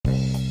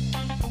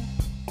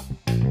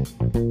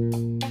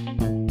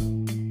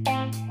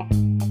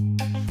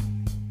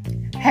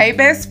Hey,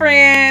 best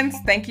friends.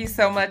 Thank you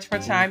so much for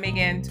chiming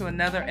in to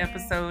another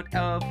episode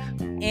of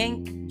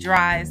Ink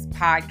Dries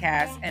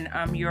Podcast. And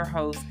I'm your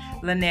host,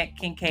 Lynette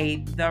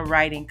Kincaid, the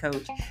writing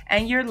coach.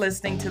 And you're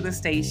listening to the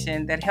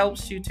station that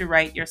helps you to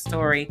write your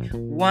story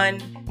one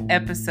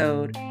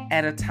episode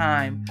at a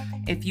time.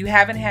 If you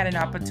haven't had an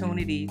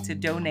opportunity to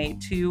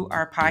donate to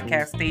our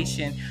podcast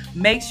station,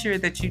 make sure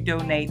that you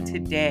donate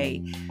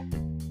today.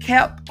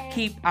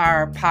 Keep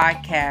our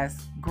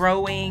podcast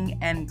growing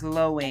and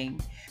glowing.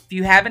 If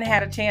you haven't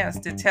had a chance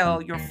to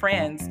tell your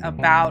friends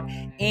about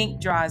Ink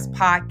Dries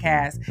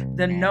Podcast,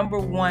 the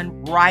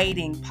 #1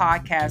 writing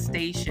podcast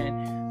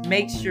station,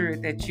 make sure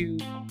that you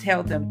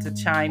tell them to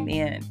chime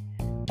in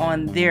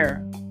on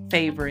their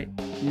favorite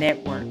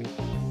network.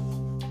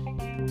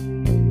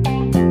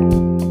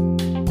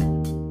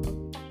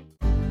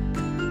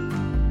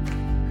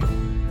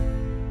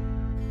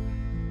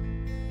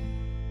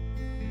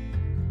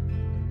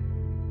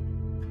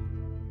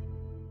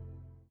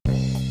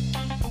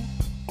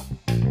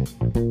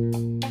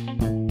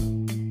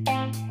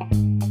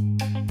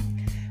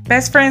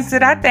 Best friends,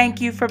 did I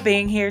thank you for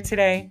being here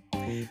today?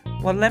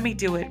 Well, let me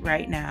do it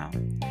right now.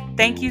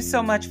 Thank you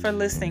so much for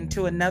listening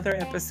to another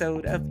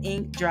episode of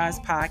Ink Dries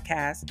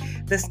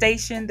Podcast, the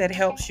station that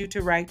helps you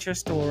to write your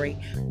story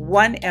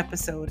one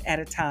episode at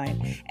a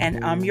time.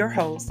 And I'm your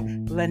host,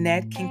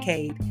 Lynette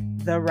Kincaid,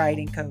 the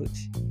writing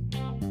coach.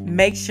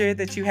 Make sure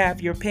that you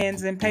have your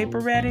pens and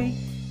paper ready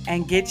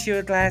and get you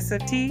a glass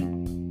of tea.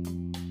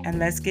 And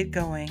let's get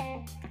going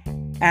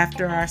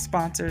after our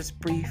sponsor's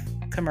brief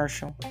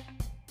commercial.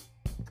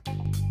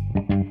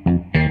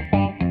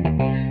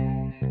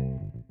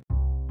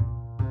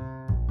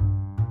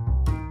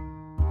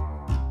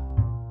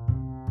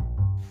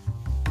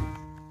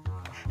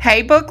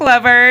 Hey, book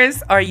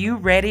lovers, are you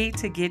ready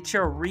to get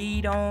your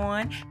read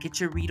on? Get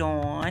your read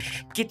on.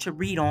 Get your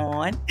read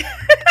on.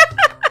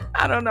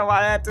 I don't know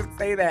why I had to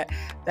say that.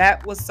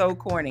 That was so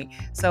corny.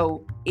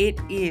 So it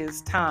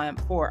is time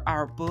for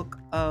our book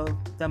of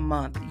the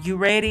month. You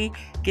ready?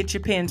 Get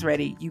your pens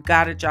ready. You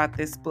got to jot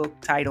this book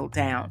title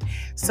down.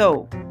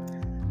 So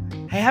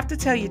I have to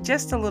tell you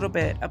just a little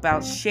bit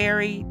about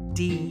Sherry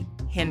D.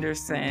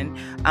 Henderson.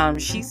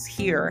 She's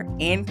here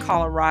in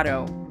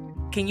Colorado.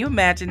 Can you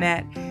imagine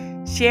that?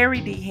 Sherry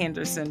D.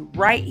 Henderson,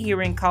 right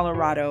here in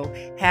Colorado,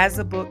 has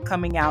a book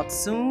coming out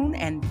soon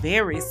and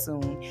very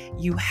soon.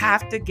 You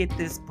have to get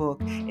this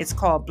book. It's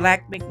called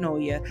Black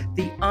Magnolia,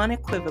 The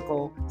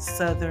Unequivocal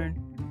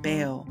Southern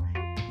Belle.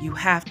 You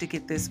have to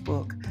get this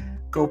book.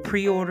 Go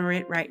pre-order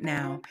it right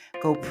now.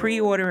 Go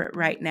pre-order it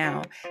right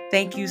now.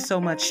 Thank you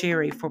so much,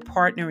 Sherry, for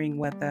partnering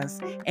with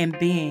us and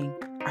being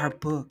our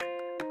book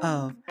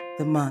of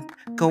the month.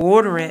 Go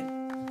order it.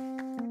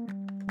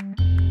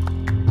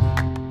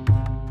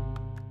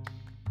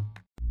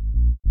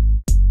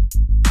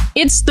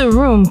 It's the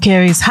Room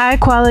carries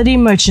high-quality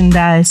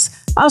merchandise.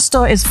 Our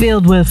store is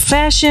filled with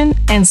fashion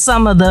and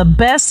some of the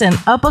best and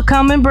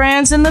up-and-coming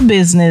brands in the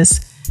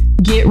business.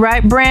 Get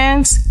Right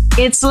Brands,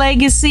 It's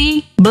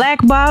Legacy, Black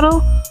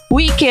Bottle.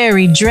 We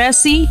carry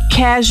dressy,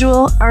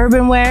 casual,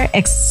 urban wear,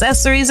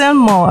 accessories, and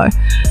more.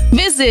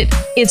 Visit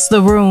It's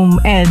the Room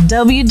at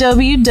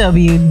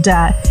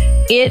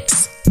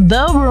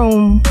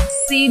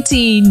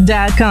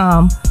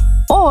www.itstheroomct.com.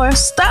 Or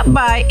stop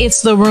by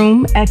It's the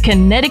Room at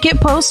Connecticut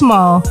Post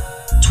Mall,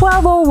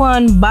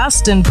 1201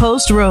 Boston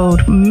Post Road,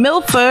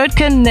 Milford,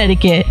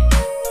 Connecticut.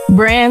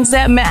 Brands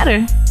that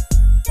matter.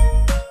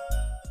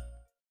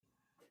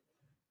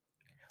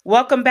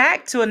 Welcome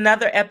back to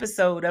another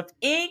episode of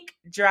Ink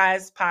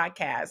Dries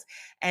Podcast.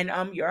 And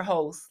I'm your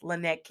host,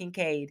 Lynette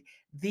Kincaid,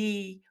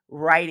 the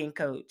writing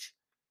coach.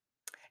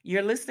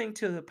 You're listening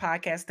to the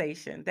podcast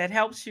station that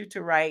helps you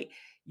to write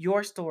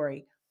your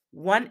story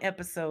one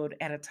episode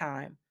at a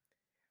time.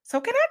 So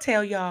can I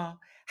tell y'all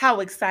how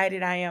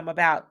excited I am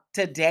about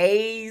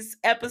today's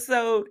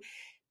episode?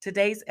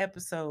 Today's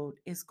episode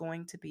is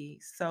going to be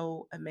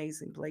so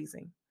amazing,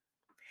 blazing.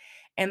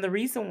 And the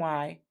reason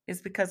why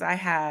is because I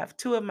have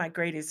two of my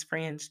greatest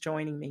friends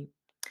joining me.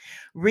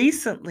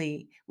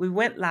 Recently, we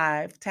went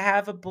live to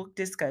have a book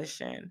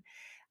discussion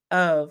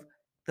of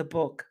the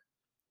book,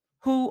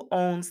 Who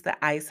Owns the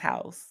Ice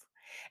House?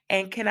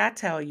 And can I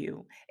tell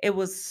you, it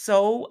was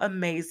so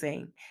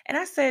amazing. And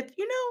I said,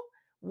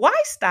 why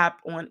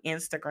stop on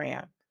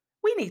Instagram?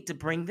 We need to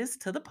bring this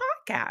to the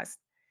podcast.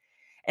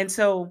 And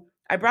so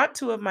I brought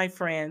two of my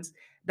friends,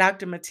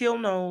 Dr.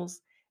 Mathilde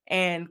Knowles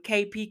and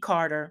KP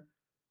Carter,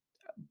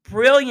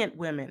 brilliant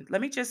women.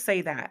 Let me just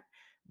say that.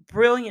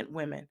 Brilliant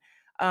women.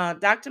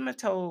 Dr.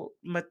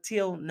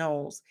 Mathilde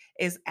Knowles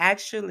is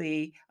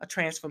actually a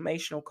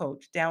transformational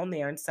coach down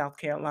there in South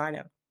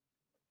Carolina.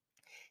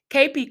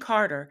 KP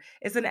Carter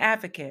is an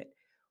advocate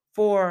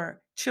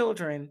for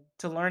children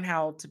to learn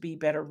how to be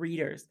better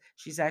readers.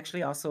 She's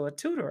actually also a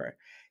tutor.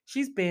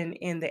 She's been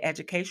in the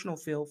educational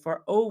field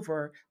for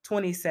over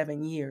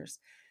 27 years.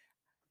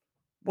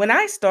 When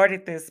I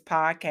started this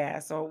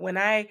podcast, or when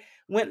I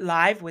went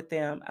live with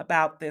them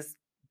about this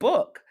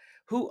book,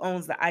 Who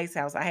owns the ice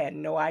house? I had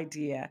no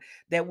idea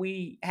that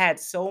we had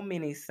so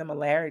many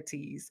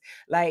similarities.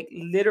 Like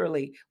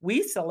literally,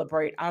 we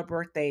celebrate our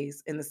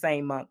birthdays in the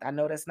same month. I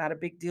know that's not a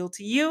big deal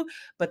to you,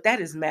 but that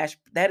is mashed.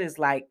 That is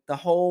like the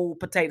whole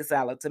potato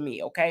salad to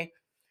me. Okay.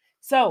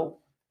 So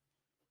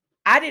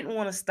I didn't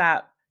want to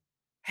stop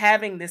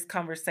having this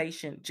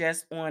conversation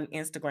just on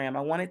Instagram.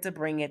 I wanted to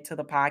bring it to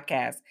the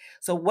podcast.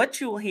 So,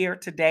 what you'll hear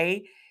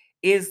today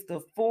is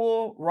the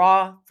full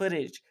raw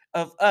footage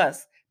of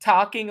us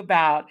talking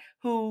about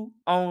who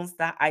owns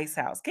the ice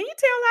house. Can you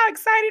tell how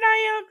excited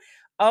I am?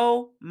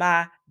 Oh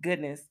my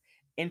goodness.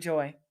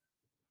 Enjoy.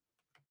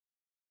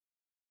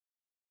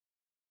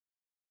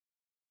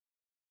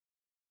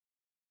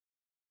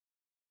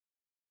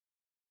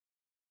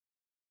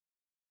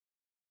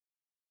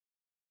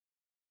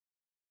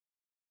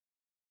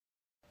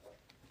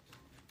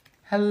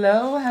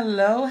 Hello,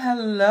 hello,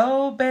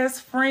 hello,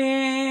 best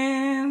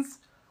friends.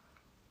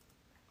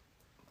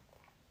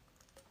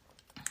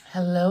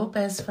 Hello,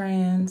 best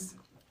friends.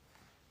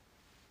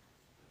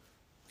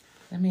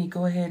 Let me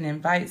go ahead and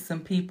invite some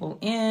people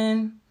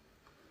in.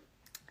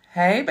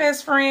 Hey,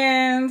 best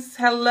friends.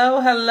 Hello,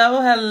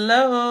 hello,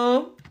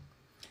 hello.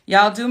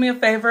 Y'all do me a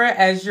favor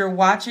as you're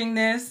watching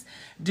this.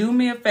 Do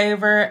me a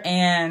favor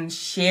and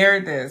share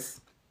this.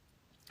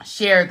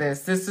 Share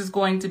this. This is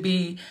going to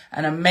be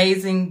an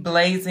amazing,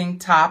 blazing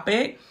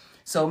topic.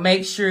 So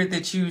make sure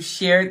that you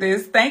share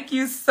this. Thank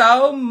you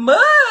so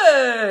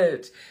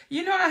much.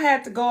 You know, I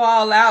had to go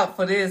all out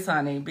for this,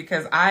 honey,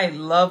 because I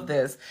love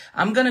this.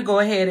 I'm going to go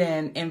ahead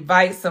and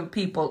invite some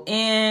people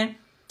in.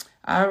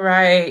 All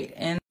right.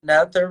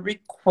 Another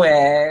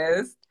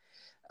request.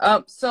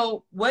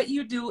 So what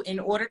you do in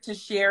order to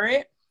share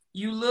it,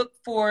 you look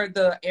for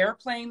the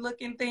airplane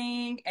looking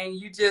thing and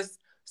you just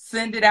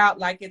send it out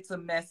like it's a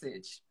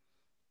message.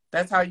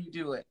 That's how you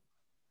do it.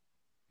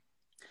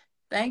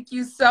 Thank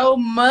you so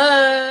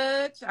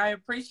much. I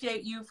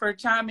appreciate you for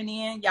chiming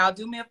in. Y'all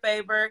do me a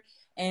favor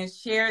and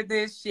share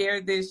this, share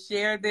this,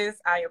 share this.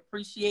 I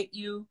appreciate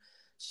you.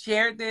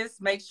 Share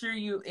this. Make sure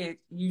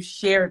you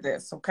share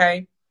this,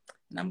 okay?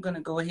 And I'm going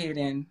to go ahead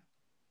and,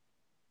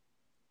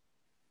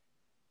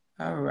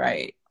 all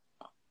right.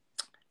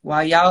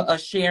 While y'all are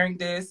sharing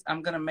this,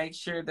 I'm going to make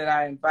sure that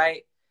I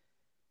invite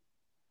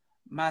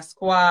my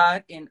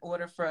squad in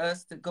order for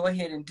us to go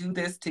ahead and do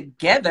this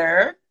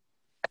together.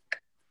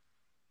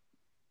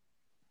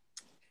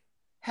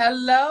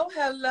 Hello,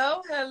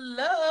 hello,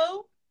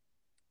 hello.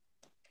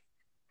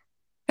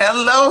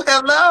 Hello,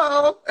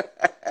 hello.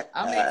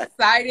 I'm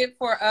excited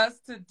for us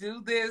to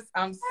do this.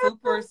 I'm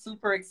super,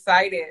 super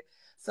excited.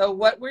 So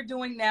what we're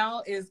doing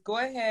now is go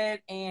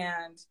ahead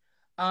and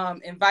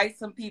invite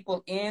some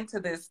people into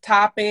this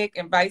topic,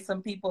 invite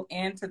some people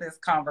into this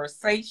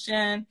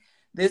conversation.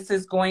 This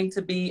is going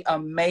to be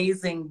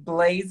amazing,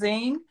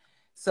 blazing.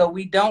 So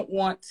we don't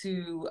want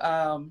to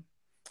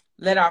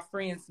let our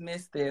friends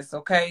miss this,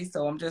 okay?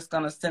 So I'm just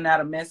going to send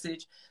out a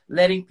message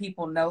letting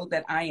people know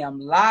that I am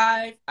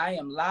live. I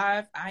am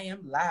live. I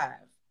am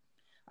live.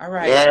 All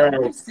right. Yes. So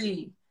let me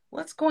see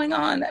what's going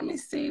on. Let me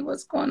see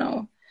what's going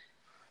on.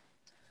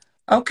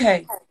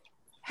 Okay.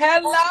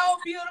 Hello,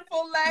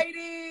 beautiful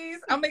ladies.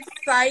 I'm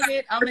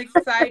excited. I'm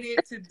excited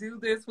to do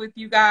this with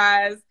you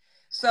guys.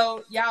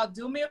 So y'all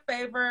do me a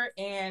favor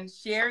and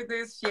share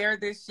this, share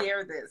this,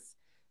 share this.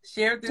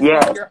 Share this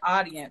with your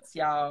audience,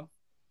 y'all.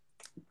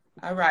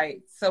 All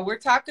right. So we're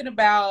talking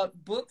about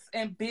books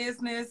and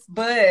business,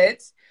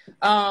 but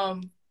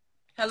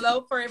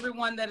hello for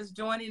everyone that is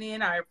joining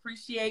in. I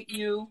appreciate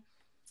you.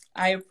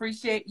 I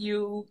appreciate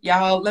you.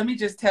 Y'all, let me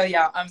just tell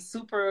y'all, I'm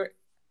super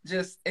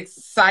just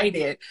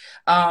excited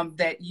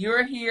that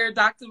you're here,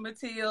 Dr.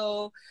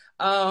 Mathilde.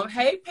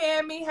 Hey,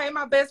 Pammy. Hey,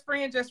 my best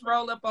friend just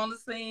rolled up on the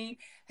scene.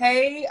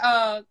 Hey,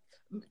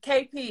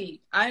 KP,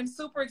 I'm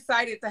super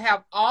excited to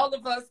have all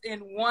of us in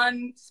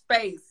one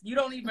space. You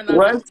don't even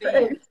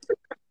understand.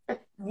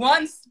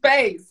 One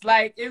space.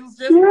 Like, it was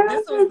just,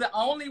 this was the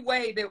only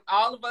way that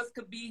all of us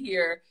could be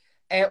here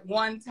at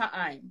one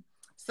time.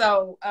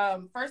 So,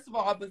 first of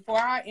all, before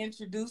I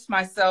introduce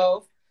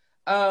myself,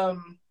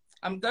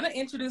 I'm going to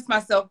introduce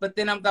myself, but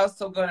then I'm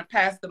also going to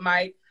pass the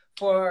mic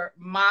for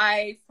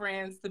my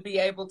friends to be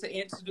able to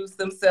introduce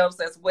themselves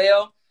as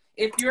well.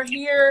 If you're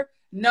here,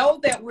 know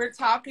that we're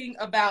talking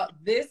about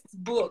this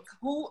book,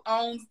 Who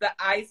Owns the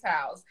Ice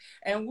House?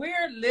 And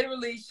we're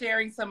literally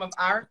sharing some of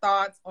our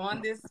thoughts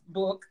on this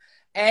book,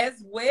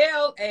 as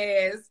well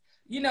as,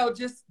 you know,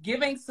 just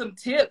giving some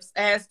tips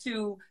as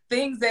to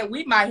things that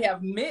we might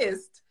have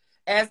missed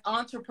as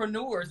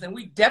entrepreneurs. And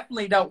we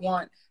definitely don't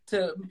want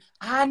to,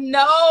 I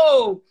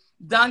know,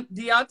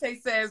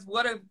 Deontay says,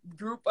 what a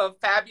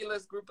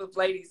fabulous group of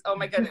ladies. Oh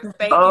my goodness.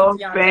 Thank you,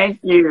 Deontay. Thank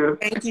you.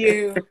 Thank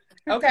you.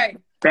 Okay.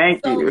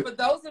 Thank you. So for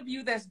those of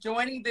you that's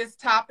joining this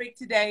topic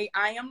today,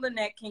 I am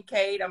Lynette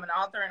Kincaid. I'm an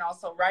author and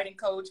also writing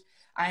coach.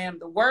 I am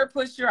the word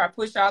pusher. I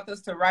push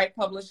authors to write,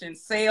 publish, and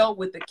sell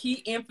with the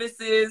key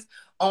emphasis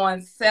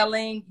on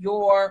selling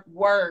your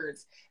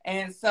words.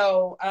 And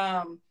so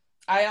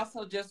I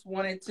also just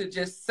wanted to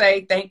just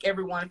say thank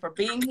everyone for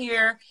being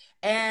here.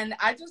 And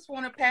I just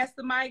want to pass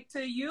the mic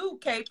to you,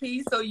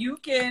 KP, so you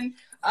can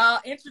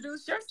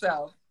introduce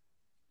yourself.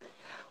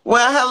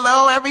 Well,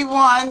 hello,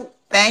 everyone.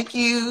 Thank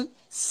you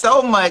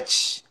so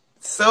much,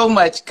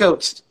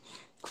 Coach,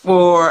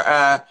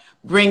 for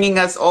bringing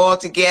us all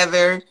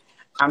together.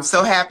 I'm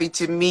so happy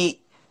to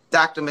meet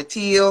Dr.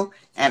 Mathiel,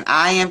 and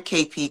I am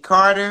KP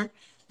Carter,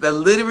 the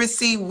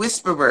Literacy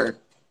Whisperer.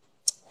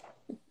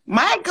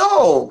 My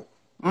goal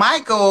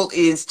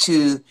is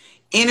to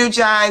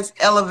energize,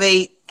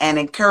 elevate, and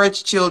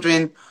encourage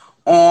children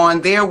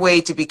on their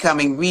way to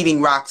becoming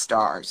reading rock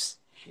stars.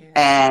 Yeah.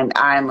 And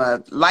I'm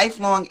a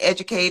lifelong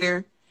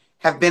educator,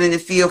 have been in the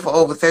field for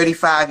over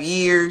 35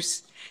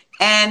 years,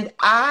 and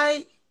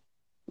I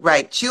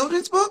write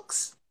children's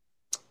books.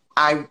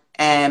 I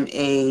am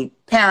a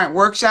parent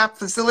workshop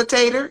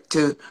facilitator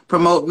to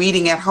promote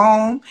reading at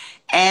home,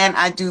 and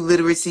I do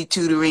literacy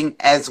tutoring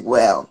as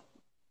well.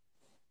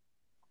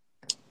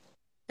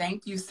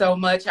 Thank you so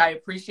much. I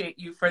appreciate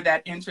you for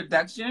that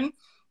introduction.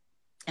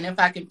 And if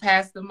I can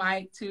pass the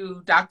mic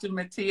to Dr.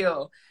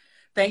 Mathiel,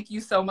 thank you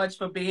so much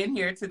for being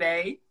here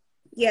today.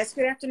 Yes,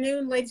 good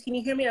afternoon, ladies. Can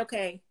you hear me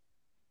okay?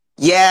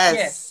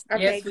 Yes.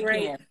 Okay, yes,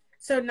 great. Can.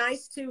 So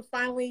nice to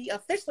finally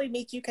officially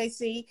meet you,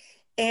 KC.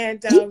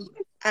 And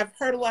I've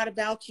heard a lot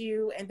about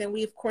you. And then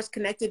we, of course,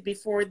 connected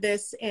before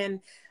this.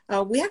 And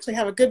we actually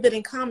have a good bit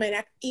in common.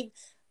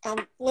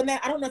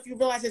 Lynette, I don't know if you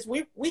realize this.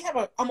 We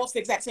have almost the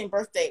exact same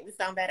birthday. We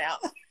found that out.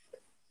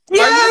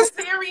 Yes.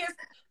 Are you serious?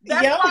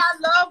 That's why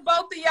I love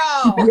both of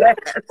y'all. Yes.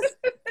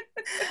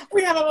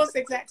 We have almost the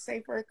exact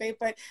same birthday,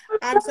 but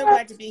I'm so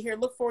glad to be here.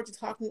 Look forward to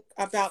talking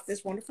about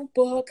this wonderful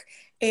book.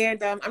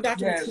 And I'm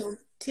Dr.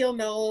 Mathiel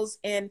Knowles,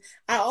 and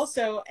I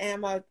also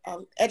am an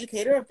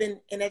educator. I've been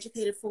an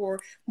educator for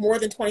more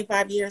than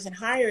 25 years in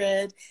higher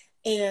ed,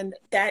 and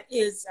that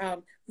is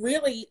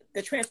really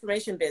the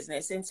transformation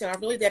business. And so I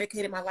really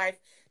dedicated my life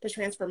to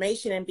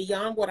transformation, and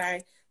beyond what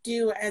I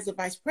do as a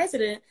vice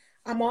president,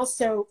 I'm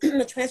also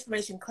a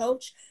transformation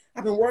coach.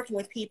 I've been working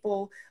with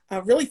people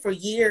really for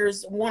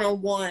years,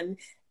 one-on-one,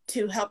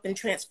 to help them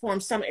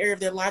transform some area of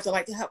their lives. I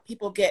like to help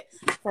people get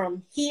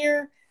from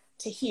here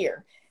to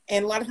here.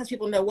 And a lot of times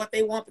people know what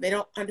they want, but they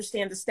don't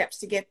understand the steps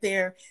to get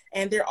there.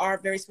 And there are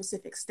very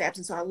specific steps.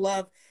 And so I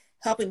love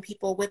helping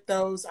people with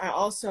those. I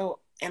also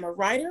am a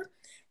writer,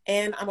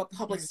 and I'm a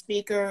public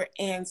speaker.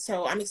 And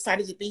so I'm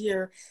excited to be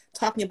here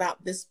talking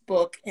about this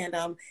book, and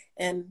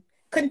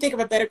couldn't think of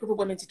a better group of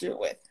women to do it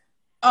with.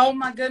 Oh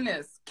my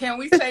goodness. Can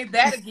we say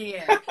that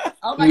again?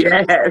 Oh my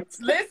goodness.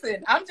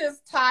 Listen, I'm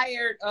just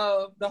tired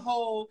of the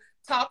whole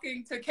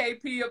talking to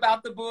KP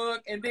about the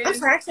book, and then I'm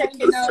sorry, I said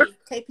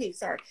KP,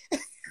 sorry.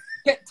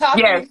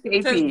 Talking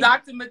to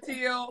Dr.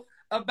 Mathiel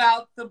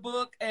about the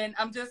book, and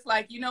I'm just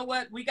like, you know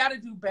what? We got to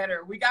do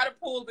better. We got to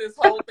pull this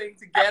whole thing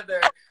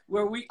together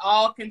where we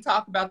all can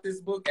talk about this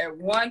book at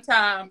one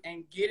time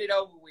and get it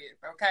over with,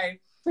 okay?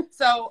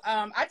 So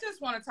I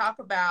just want to talk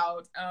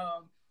about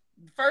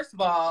first of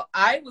all,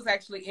 I was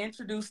actually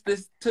introduced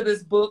to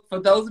this book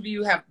for those of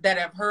you that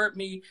have heard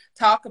me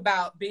talk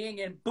about being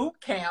in boot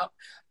camp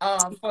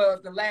for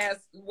the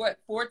last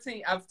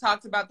 14. I've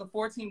talked about the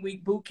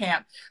 14-week boot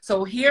camp.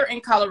 So here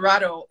in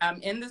Colorado,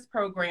 I'm in this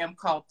program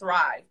called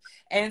Thrive,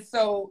 and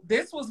so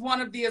this was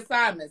one of the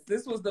assignments.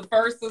 This was the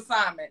first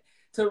assignment,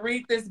 to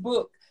read this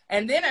book.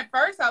 And then at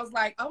first I was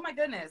like, oh my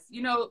goodness,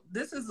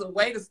 this is a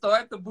way to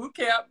start the boot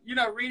camp,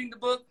 reading the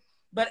book.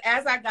 But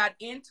as I got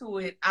into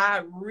it,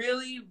 I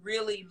really,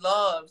 really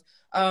loved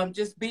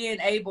just being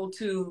able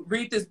to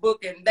read this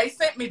book. And they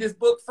sent me this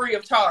book free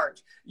of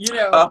charge,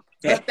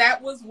 but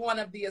that was one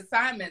of the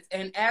assignments.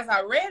 And as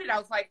I read it, I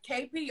was like,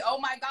 KP, oh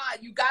my God,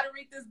 you got to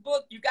read this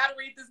book. You got to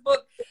read this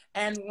book.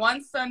 And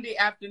one Sunday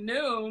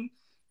afternoon,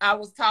 I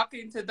was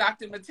talking to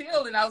Dr.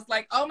 Mathiel, and I was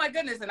like, oh my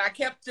goodness. And I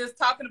kept just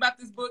talking about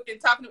this book and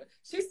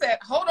she said,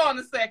 hold on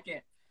a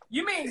second.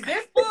 You mean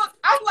this book?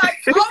 I'm like,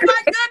 oh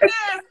my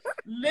goodness.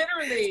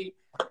 Literally.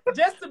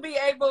 Just to be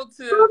able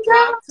to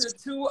talk to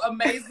two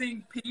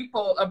amazing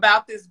people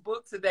about this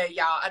book today,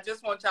 y'all. I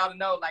just want y'all to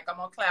know, like, I'm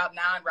on cloud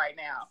 9 right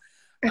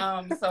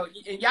now. So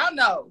and y'all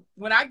know,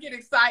 when I get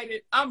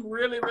excited, I'm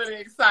really, really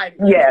excited.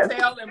 You can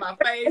tell in my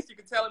face, you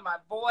can tell in my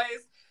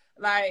voice.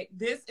 Like,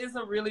 this is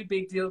a really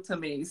big deal to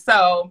me.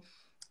 So,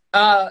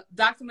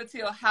 Dr.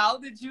 Mathiel, how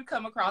did you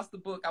come across the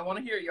book? I want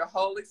to hear your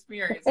whole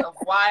experience of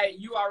why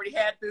you already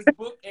had this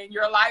book in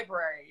your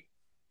library.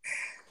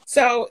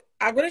 So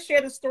I'm going to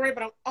share the story,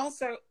 but I'm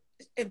also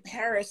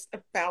embarrassed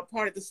about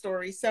part of the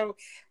story. So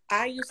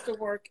I used to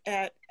work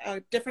at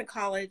a different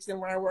college than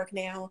where I work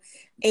now.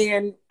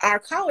 And our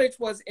college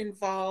was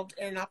involved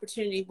in an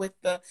opportunity with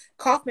the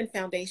Kauffman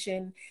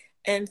Foundation.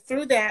 And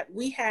through that,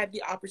 we had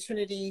the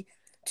opportunity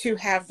to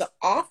have the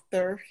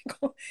author,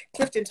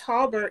 Clifton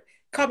Talbert,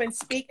 come and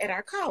speak at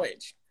our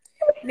college.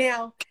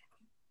 Now,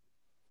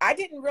 I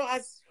didn't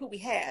realize who we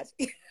had.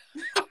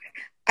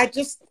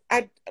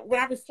 when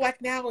I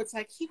reflect now, it's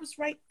like he was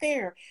right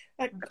there,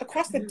 like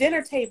across the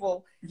dinner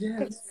table.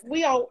 Yes.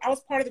 I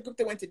was part of the group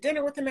that went to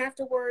dinner with him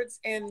afterwards,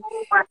 and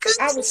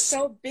I was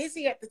so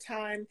busy at the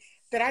time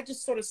that I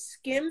just sort of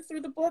skimmed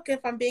through the book, if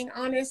I'm being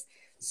honest,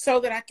 so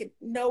that I could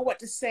know what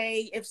to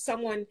say if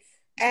someone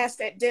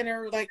asked at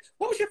dinner, like,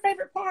 what was your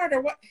favorite part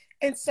or what?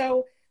 And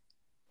so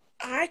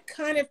I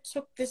kind of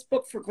took this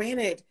book for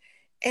granted,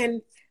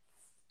 and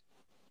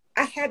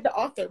I had the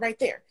author right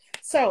there.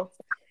 So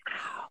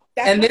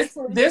and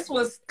this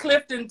was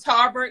Clifton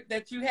Tarbert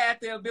that you had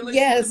the ability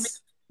to meet.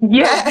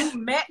 Yes. So you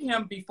met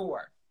him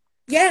before.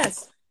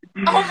 Yes.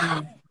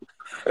 Oh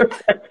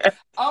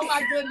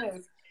my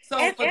goodness. So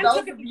for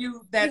those of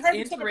you that's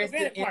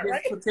interested in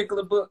this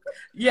particular book,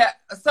 yeah.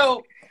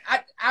 So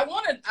I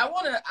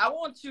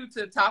want you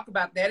to talk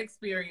about that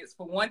experience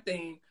for one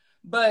thing.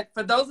 But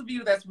for those of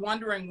you that's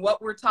wondering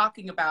what we're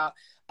talking about,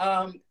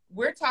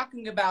 we're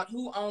talking about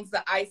Who Owns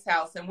the Ice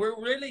House, and we're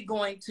really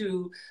going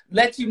to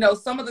let you know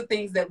some of the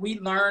things that we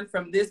learned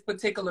from this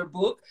particular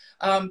book,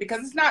 because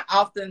it's not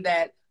often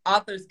that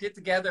authors get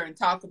together and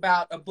talk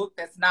about a book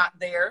that's not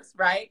theirs,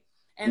 right?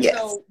 And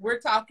so we're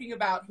talking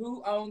about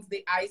Who Owns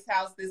the Ice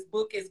House. This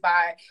book is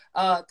by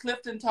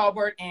Clifton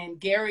Tarbert and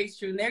Gary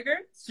Schuniger.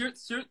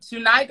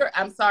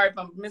 I'm sorry if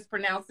I'm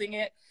mispronouncing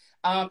it.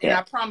 And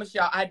I promise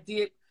y'all, I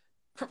did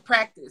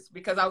practice,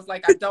 because I was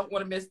like, I don't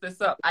want to mess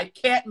this up. I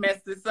can't mess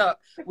this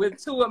up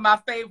with two of my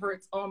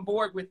favorites on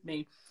board with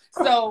me.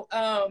 So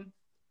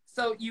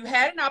so you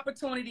had an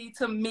opportunity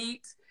to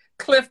meet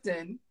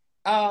Clifton,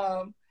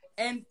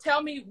 and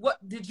tell me, what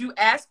did you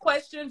ask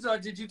questions, or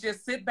did you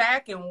just sit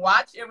back and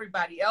watch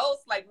everybody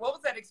else? Like, what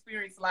was that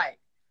experience like?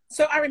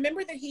 So I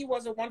remember that he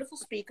was a wonderful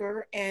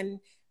speaker and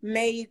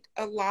made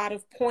a lot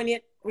of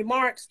poignant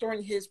remarks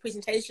during his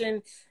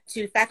presentation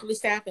to faculty,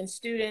 staff, and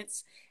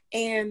students.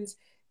 And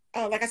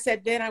like I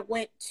said, then I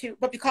went to,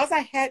 but because I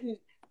hadn't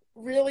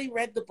really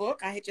read the book,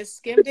 I had just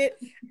skimmed it.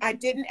 I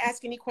didn't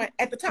ask any questions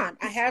at the time.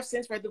 I have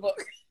since read the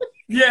book.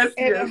 Yes,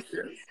 and,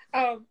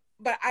 yes.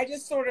 But I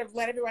just sort of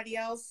let everybody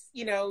else,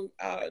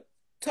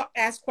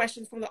 ask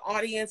questions from the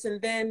audience. And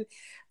then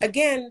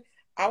again,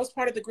 I was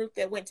part of the group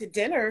that went to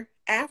dinner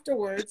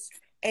afterwards.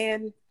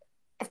 And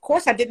of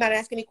course, I did not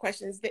ask any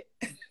questions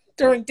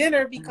during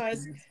dinner,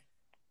 because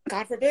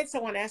God forbid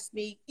someone asked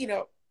me,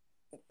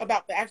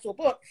 about the actual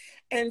book.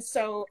 And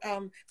so,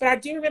 but I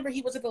do remember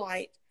he was a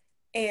delight,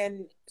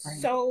 and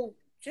so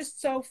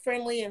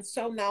friendly and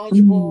so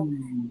knowledgeable.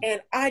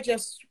 And I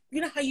just,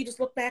 how you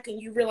just look back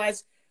and you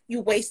realize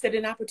you wasted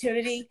an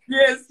opportunity.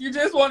 Yes, you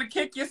just want to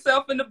kick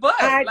yourself in the butt.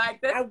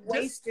 I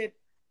wasted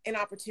an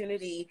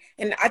opportunity.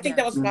 And I think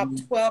that was about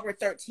 12 or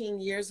 13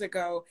 years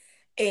ago.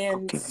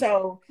 And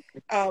so,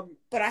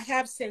 but I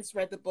have since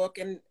read the book,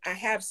 and I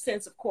have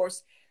since, of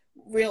course,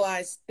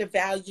 realized the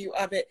value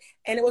of it.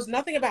 And it was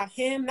nothing about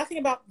him, nothing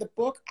about the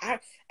book.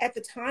 At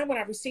the time when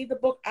I received the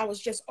book, I was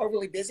just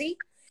overly busy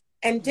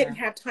and didn't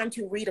have time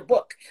to read a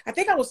book. I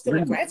think I was still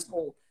in grad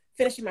school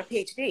finishing my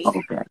PhD.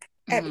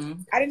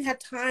 I didn't have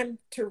time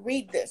to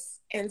read this.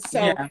 And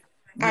so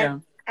I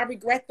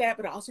regret that,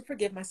 but I also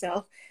forgive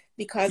myself,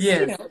 because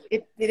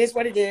it is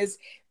what it is.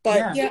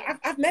 But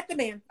I've met the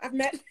man. I've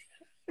met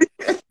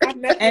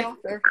the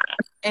author.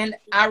 And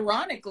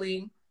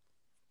ironically,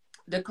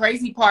 the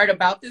crazy part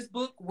about this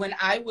book, when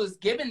I was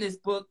given this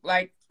book,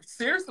 like,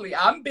 seriously,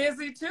 I'm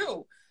busy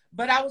too.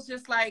 But I was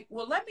just like,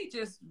 well, let me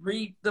just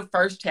read the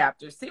first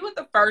chapter, see what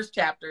the first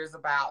chapter is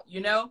about,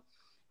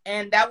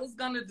 And that was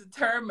going to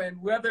determine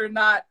whether or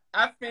not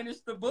I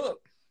finished the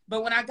book.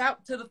 But when I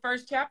got to the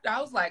first chapter,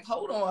 I was like,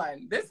 hold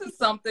on, this is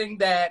something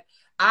that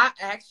I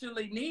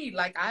actually need.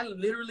 Like, I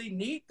literally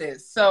need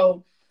this.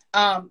 So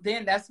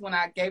then that's when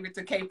I gave it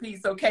to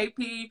KP. So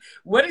KP,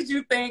 what did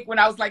you think when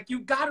I was like,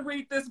 you got to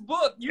read this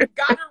book? You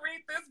got to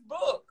read this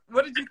book.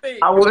 What did you think?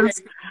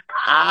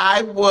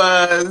 I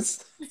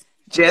was,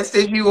 just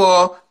as you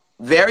all,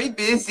 very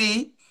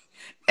busy.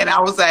 And I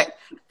was like,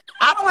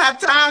 I don't have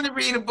time to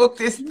read a book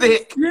this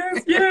thick.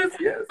 Yes.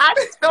 I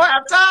just don't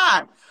have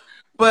time.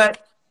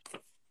 But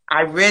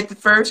I read the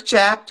first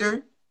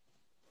chapter,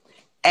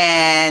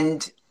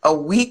 and a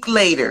week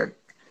later,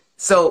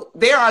 so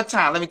there are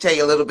times, let me tell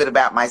you a little bit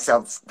about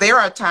myself. There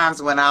are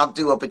times when I'll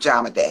do a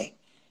pajama day,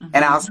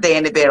 and I'll stay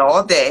in the bed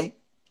all day,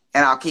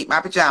 and I'll keep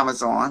my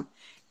pajamas on,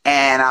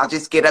 and I'll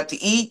just get up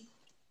to eat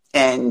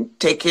and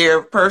take care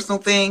of personal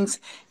things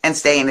and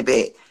stay in the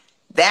bed.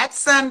 That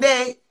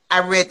Sunday, I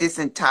read this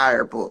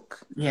entire book.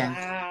 Yeah.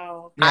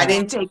 Wow. I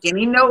didn't take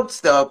any notes,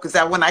 though, because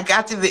when I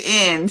got to the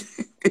end,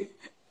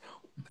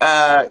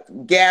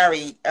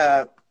 Gary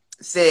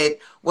said,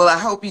 well, I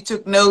hope you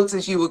took notes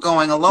as you were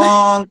going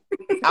along.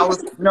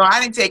 I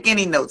didn't take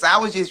any notes. I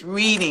was just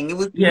reading. It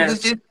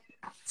was just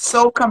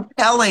so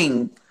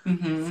compelling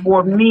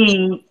for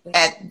me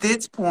at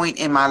this point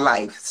in my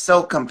life.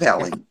 So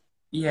compelling.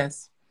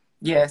 Yes.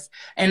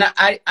 And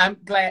I'm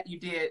glad you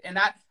did. And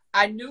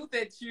I knew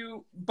that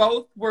you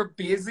both were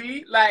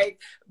busy,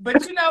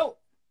 but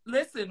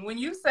listen, when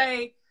you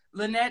say,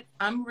 Lynette,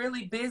 I'm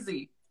really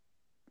busy,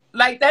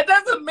 Like, that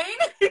doesn't mean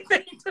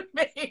anything to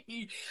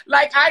me.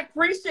 Like, I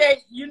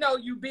appreciate, you know,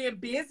 you being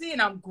busy,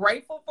 and I'm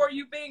grateful for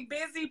you being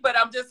busy, but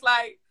I'm just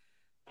like,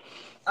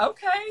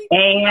 okay.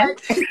 And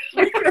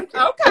Like,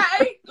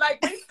 okay. Like,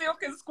 we still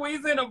can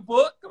squeeze in a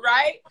book,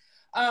 right?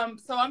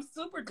 So I'm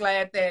super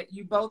glad that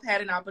you both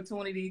had an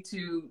opportunity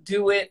to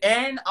do it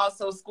and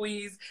also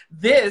squeeze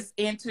this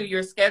into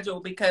your schedule,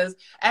 because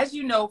as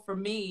you know, for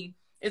me,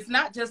 it's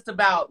not just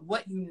about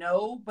what you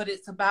know, but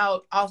it's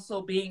about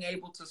also being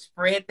able to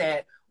spread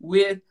that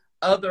with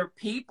other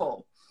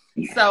people.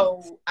 yes.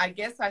 So I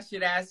guess I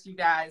should ask you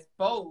guys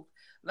both,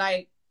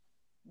 like,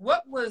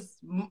 what was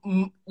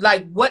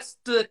like, what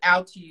stood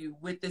out to you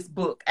with this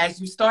book as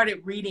you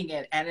started reading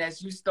it and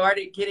as you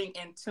started getting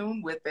in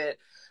tune with it?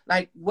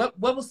 Like, what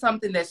was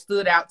something that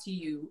stood out to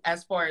you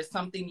as far as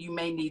something you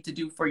may need to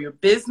do for your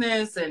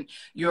business and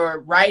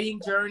your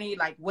writing journey?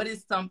 Like, what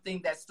is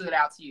something that stood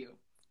out to you?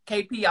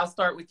 KP, I'll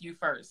start with you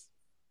first.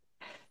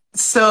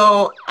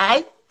 So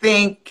I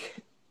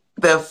think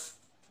the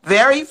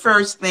very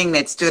first thing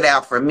that stood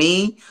out for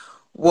me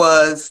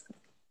was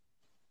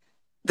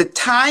the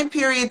time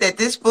period that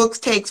this book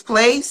takes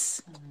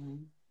place,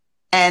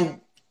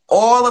 and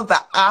all of the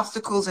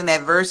obstacles and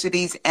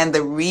adversities and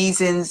the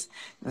reasons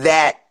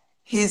that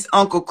his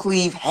Uncle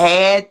Cleve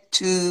had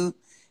to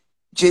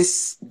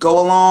just go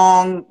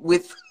along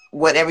with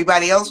what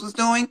everybody else was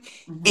doing.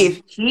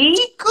 If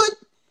he could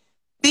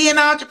be an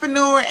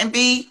entrepreneur and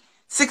be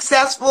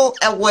successful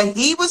at what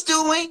he was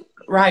doing,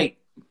 Right.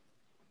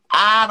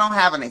 I don't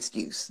have an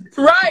excuse.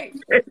 Right.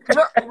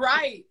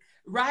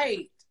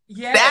 Right.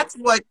 Yes. That's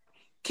what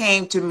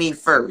came to me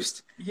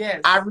first. Yes.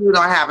 I really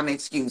don't have an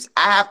excuse.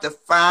 I have to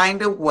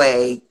find a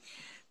way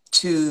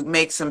to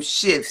make some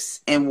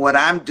shifts in what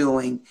I'm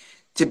doing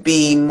to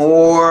be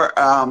more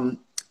on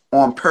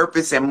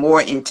purpose and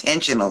more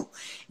intentional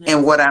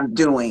in what I'm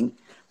doing.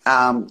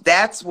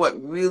 That's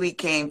what really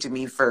came to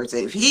me first.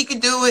 If he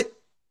could do it,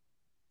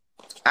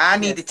 I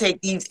need to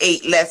take these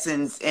 8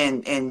 lessons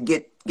and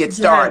get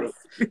started.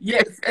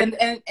 Yes. And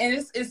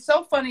it's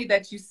so funny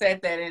that you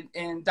said that.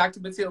 And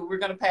Dr. Matilda, we're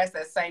going to pass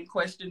that same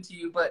question to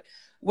you. But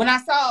when I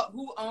saw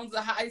Who Owns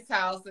a Ice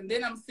House, and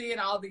then I'm seeing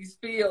all these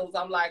fields,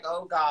 I'm like,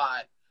 oh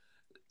God,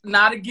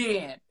 not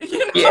again. You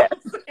know what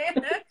I'm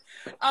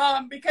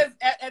saying? Because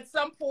at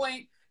some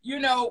point, you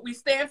know, we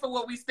stand for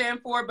what we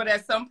stand for, but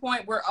at some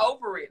point we're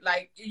over it.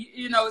 Like,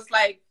 you know, it's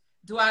like,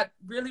 do I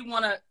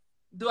want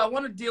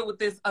to deal with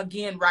this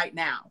again right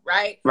now?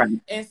 Right.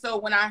 And so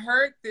when I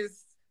heard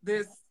this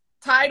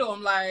title,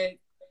 I'm like,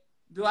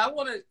 do I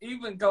want to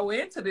even go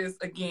into this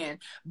again?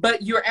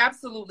 But you're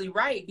absolutely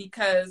right,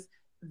 because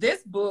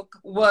this book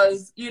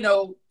was, you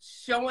know,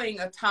 showing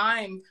a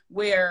time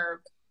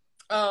where,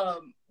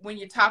 when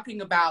you're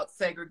talking about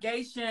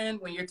segregation,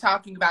 when you're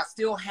talking about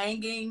still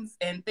hangings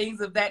and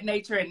things of that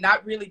nature and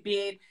not really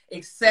being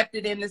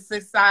accepted in the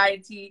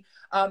society.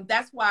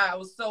 That's why I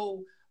was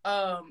so,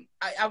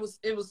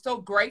 it was so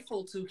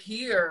grateful to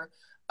hear,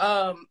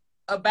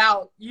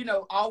 about, you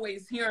know,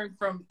 always hearing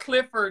from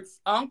Clifford's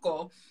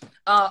uncle,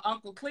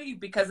 Uncle Cleve,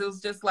 because it was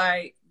just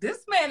like, this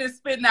man is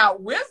spitting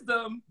out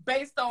wisdom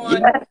based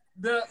on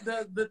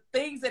the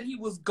things that he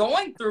was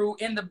going through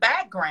in the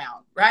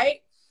background,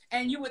 right?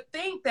 And you would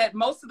think that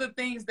most of the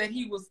things that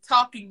he was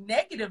talking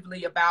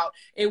negatively about,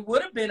 it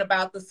would have been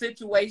about the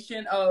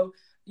situation of,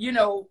 you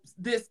know,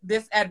 this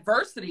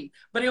adversity.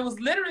 But it was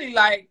literally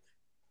like,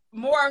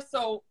 more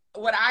so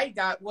what I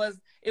got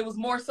was, it was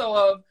more so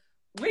of,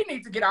 we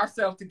need to get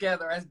ourselves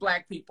together as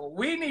Black people.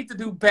 We need to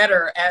do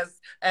better as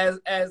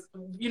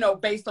you know,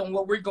 based on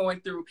what we're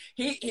going through.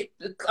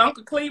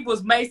 Uncle Cleve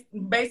was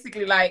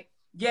basically like,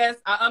 yes,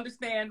 I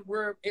understand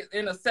we're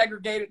in a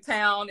segregated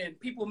town and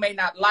people may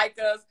not like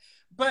us,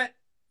 but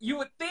you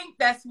would think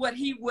that's what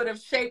he would have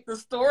shaped the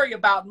story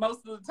about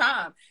most of the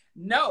time.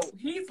 No,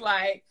 he's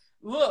like,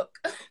 look,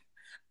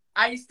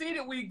 I see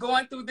that we're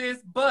going through this,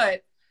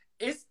 but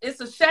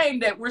it's a shame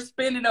that we're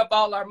spending up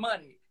all our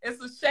money. It's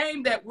a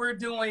shame that we're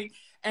doing.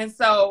 And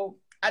so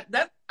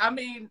I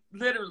mean,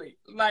 literally,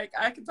 like,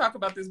 I can talk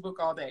about this book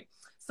all day.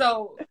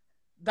 So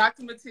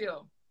Dr.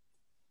 Matilda,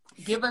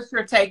 give us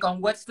your take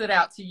on what stood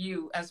out to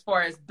you as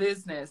far as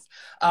business.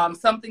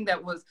 Something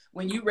that was,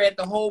 when you read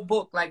the whole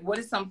book, like, what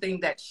is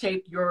something that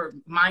shaped your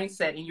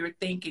mindset and your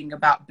thinking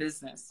about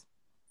business?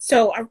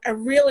 So I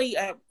really,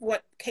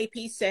 what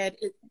KP said,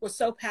 it was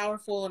so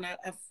powerful, and I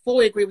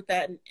fully agree with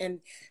that,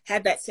 and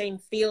had that same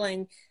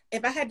feeling.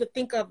 If I had to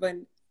think of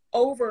an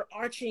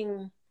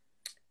overarching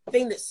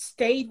thing that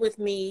stayed with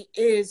me,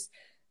 is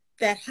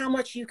that how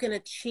much you can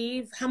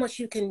achieve, how much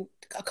you can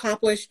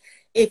accomplish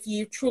if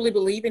you truly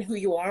believe in who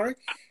you are.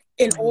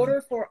 In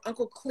order for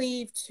Uncle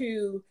Cleve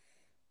to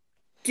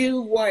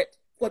do what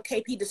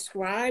KP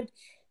described,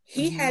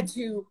 he had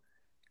to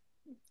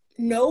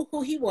know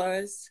who he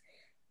was,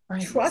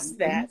 trust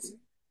that,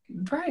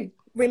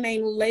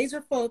 remain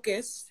laser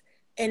focused,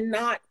 and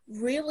not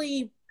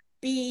really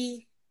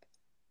be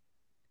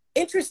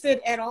interested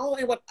at all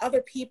in what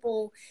other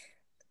people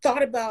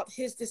thought about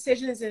his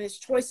decisions and his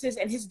choices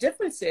and his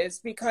differences.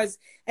 Because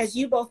as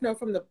you both know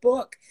from the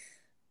book,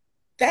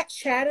 that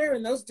chatter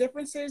and those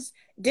differences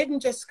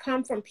didn't just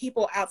come from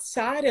people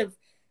outside of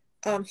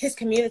his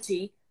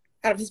community,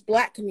 out of his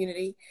Black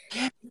community.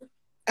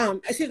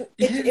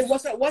 It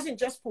wasn't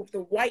just for the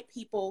white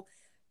people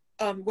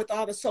with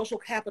all the social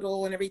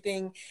capital and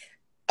everything.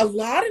 A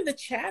lot of the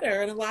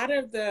chatter and a lot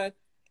of the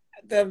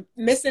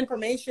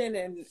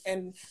misinformation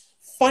and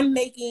fun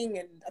making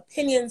and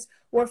opinions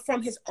were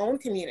from his own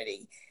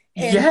community.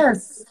 And,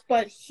 yes.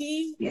 But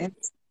he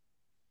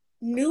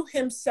knew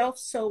himself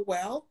so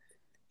well.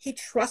 He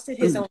trusted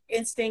his own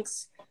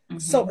instincts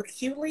so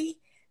acutely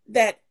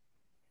that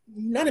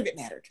none of it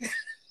mattered.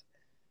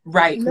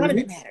 Right. None of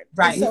it mattered.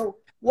 Right. And so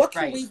what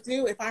can we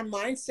do if our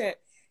mindset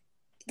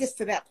gets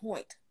to that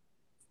point?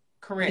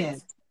 Correct.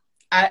 Yes.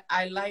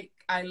 I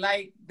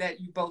like that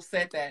you both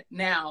said that.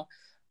 Now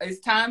it's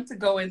time to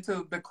go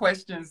into the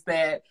questions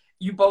that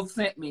you both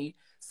sent me.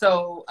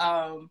 So,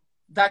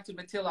 Dr.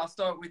 Matilda, I'll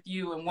start with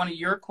you and one of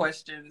your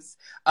questions.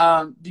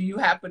 Do you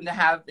happen to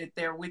have it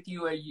there with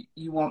you, or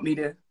you want me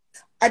to?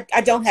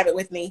 I don't have it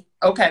with me.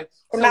 Okay.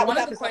 So one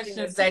of the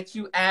questions that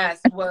you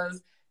asked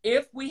was,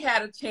 if we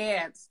had a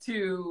chance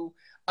to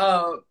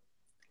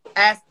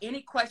ask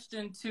any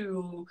question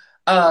to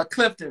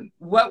Clifton,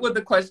 what would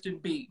the question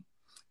be?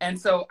 And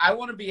so I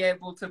want to be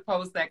able to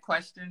pose that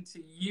question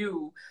to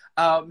you,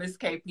 Ms.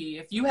 KP.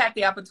 If you had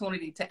the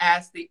opportunity to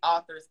ask the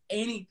authors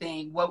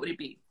anything, what would it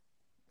be?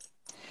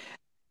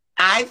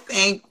 I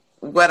think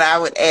what I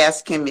would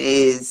ask him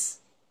is,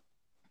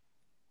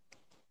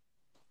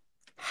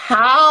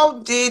 how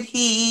did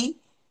he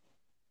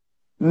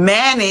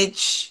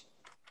manage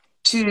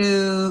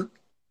to,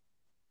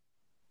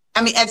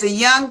 as a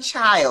young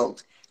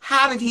child,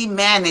 how did he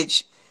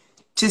manage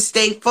to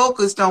stay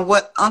focused on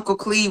what Uncle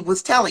Cleve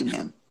was telling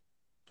him?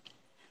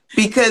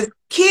 Because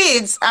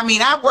kids,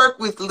 I worked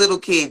with little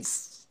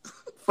kids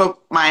for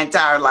my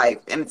entire life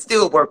and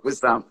still work with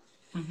some.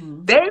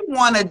 Mm-hmm. They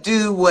want to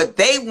do what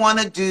they want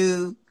to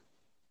do,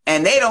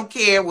 and they don't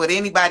care what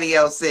anybody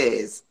else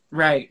says.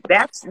 Right.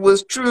 That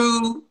was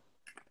true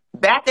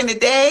back in the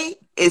day.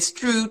 It's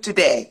true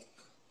today.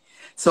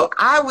 So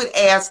I would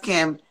ask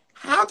him,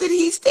 how did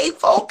he stay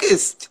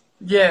focused?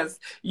 Yes,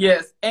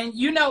 yes. And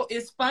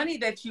it's funny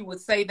that you would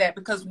say that,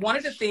 because one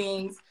of the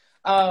things,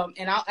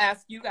 and I'll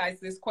ask you guys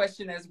this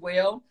question as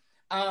well,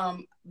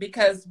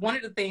 because one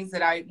of the things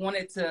that I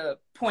wanted to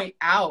point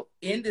out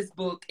in this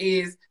book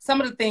is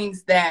some of the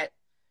things that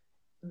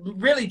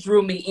really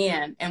drew me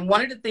in. And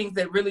one of the things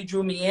that really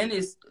drew me in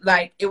is,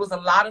 like, it was a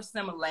lot of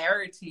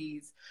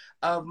similarities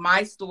of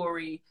my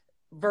story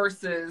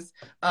versus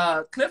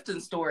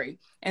Clifton's story.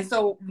 And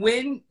so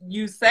when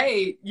you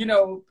say,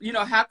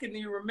 how can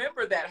you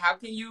remember that? How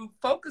can you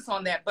focus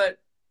on that? But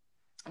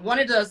one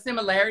of the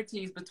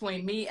similarities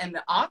between me and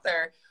the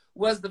author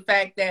was the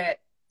fact that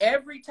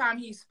every time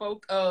he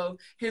spoke of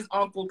his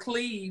Uncle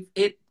Cleve,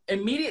 it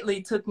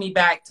immediately took me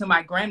back to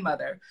my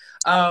grandmother.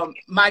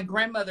 My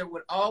grandmother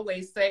would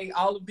always say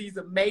all of these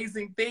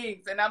amazing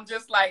things. And I'm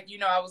just like,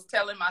 I was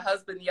telling my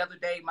husband the other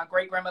day, my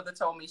great grandmother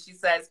told me, she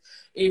says,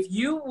 if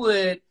you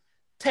would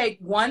take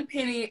 1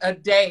 penny a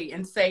day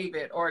and save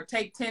it, or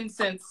take 10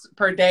 cents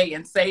per day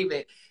and save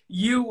it,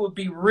 you will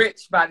be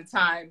rich by the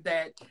time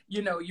that,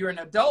 you're an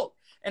adult.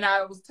 And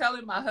I was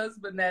telling my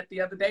husband that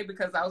the other day,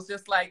 because I was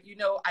just like,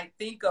 I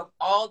think of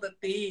all the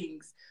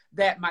things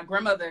that my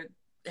grandmother,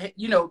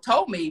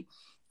 told me.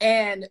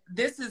 And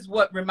this is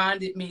what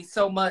reminded me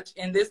so much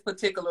in this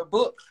particular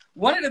book.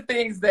 One of the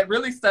things that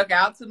really stuck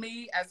out to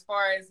me as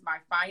far as my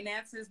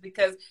finances,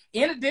 because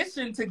in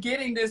addition to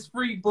getting this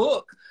free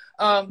book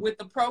with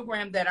the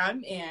program that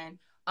I'm in,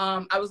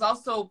 I was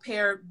also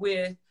paired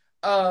with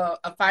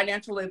a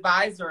financial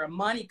advisor, a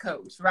money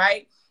coach,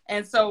 right?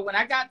 And so when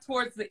I got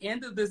towards the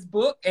end of this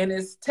book and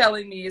it's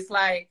telling me, it's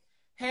like,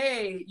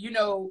 hey,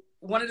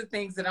 one of the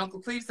things that Uncle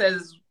Cleve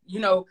says,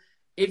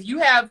 if you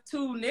have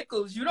 2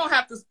 nickels, you don't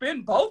have to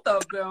spend both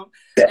of them.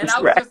 And I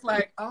was just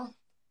like,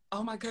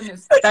 oh my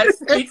goodness, that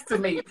speaks to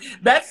me.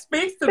 That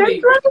speaks to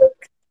me. Right.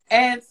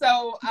 And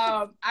so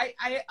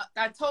I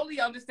totally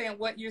understand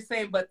what you're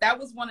saying, but that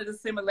was one of the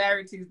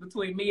similarities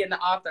between me and the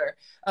author,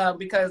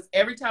 because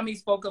every time he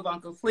spoke of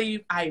Uncle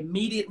Cleve, I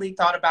immediately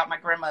thought about my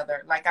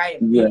grandmother. Like, I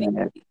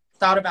immediately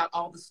thought about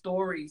all the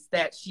stories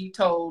that she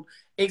told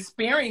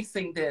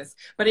experiencing this,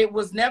 but it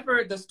was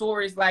never the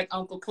stories like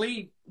Uncle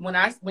Cleve.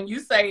 When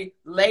you say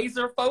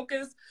laser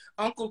focused,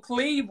 Uncle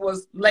Cleve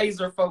was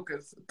laser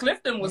focused.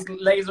 Clifton was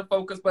laser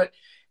focused, but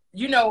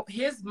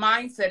his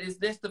mindset is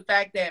this, the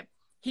fact that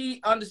he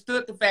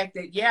understood the fact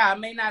that, I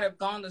may not have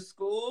gone to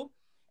school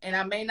and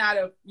I may not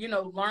have,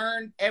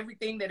 learned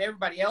everything that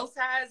everybody else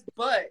has,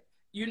 but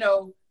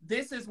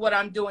this is what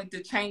I'm doing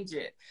to change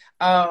it.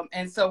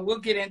 And so we'll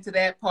get into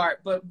that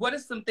part. But what are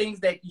some things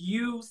that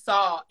you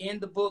saw in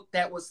the book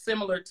that was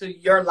similar to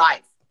your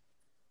life?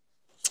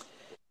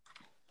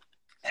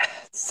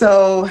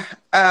 So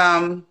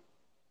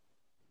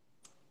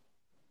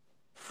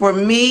for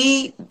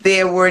me,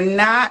 there were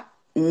not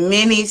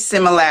many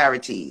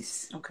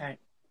similarities. Okay.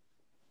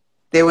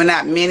 There were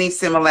not many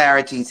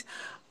similarities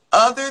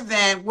other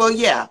than,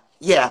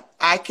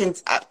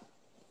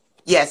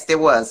 Yes, there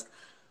was.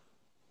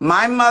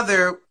 My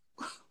mother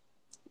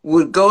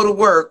would go to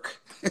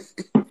work.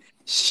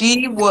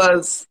 She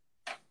was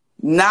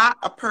not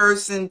a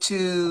person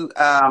to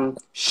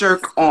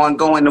shirk on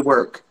going to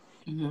work.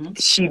 Mm-hmm.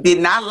 She did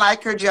not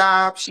like her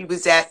job. She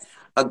was at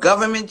a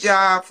government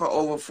job for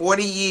over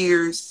 40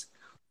 years,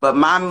 but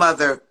my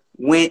mother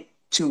went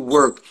to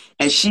work,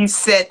 and she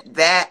set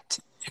that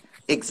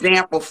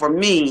example for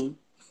me.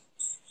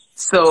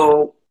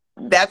 So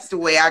that's the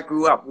way I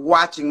grew up,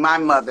 watching my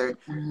mother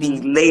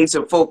be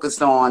laser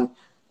focused on,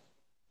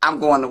 I'm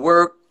going to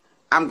work,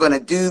 I'm going to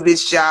do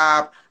this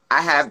job,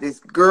 I have this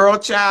girl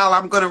child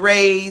I'm going to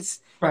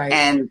raise, Right.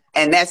 and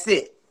that's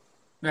it.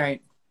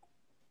 Right.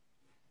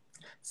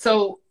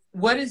 So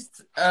what is,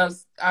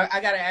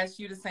 I got to ask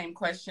you the same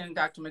question,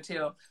 Dr.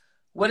 Mathilde.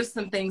 What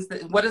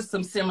are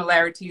some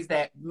similarities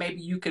that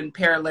maybe you can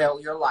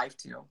parallel your life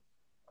to?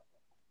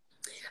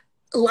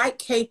 Like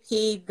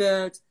KP,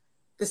 the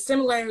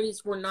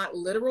similarities were not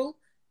literal.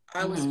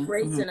 I was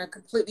raised in a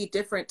completely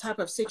different type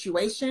of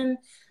situation.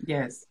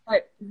 Yes.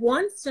 But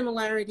one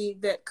similarity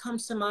that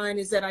comes to mind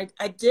is that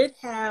I did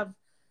have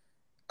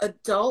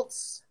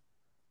adults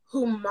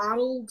who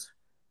modeled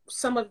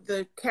some of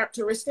the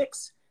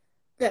characteristics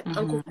that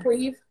Uncle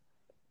Cleve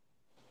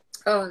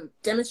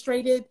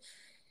demonstrated.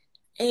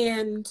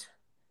 And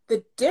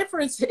the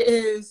difference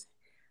is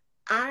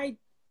I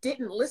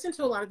didn't listen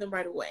to a lot of them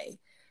right away.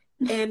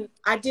 And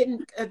I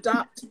didn't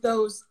adopt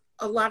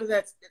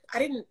I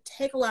didn't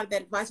take a lot of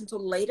that advice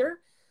until later.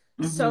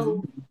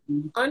 So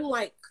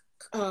unlike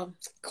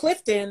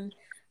Clifton,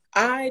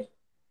 I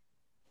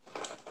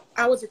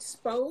was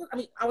exposed.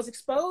 I was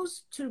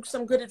exposed to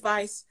some good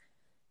advice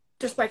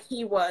just like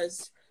he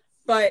was,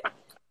 but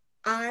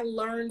I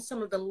learned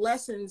some of the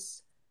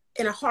lessons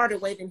in a harder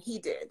way than he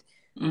did,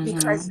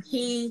 because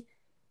he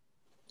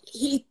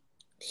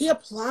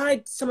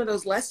applied some of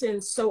those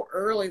lessons so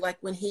early, like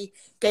when he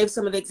gave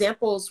some of the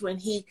examples when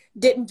he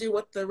didn't do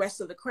what the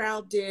rest of the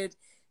crowd did.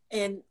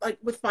 And like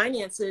with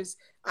finances,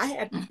 I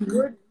had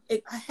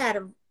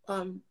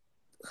a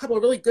couple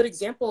of really good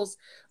examples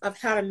of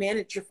how to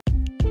manage your.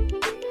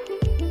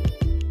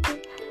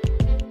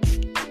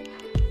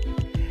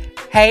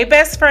 Hey,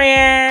 best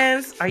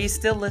friends, are you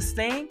still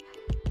listening?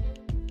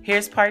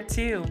 Here's part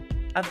 2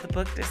 of the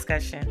book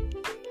discussion.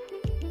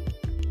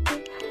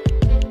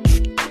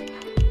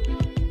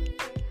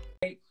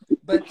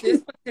 But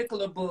this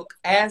particular book,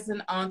 as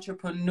an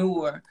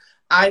entrepreneur,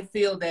 I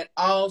feel that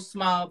all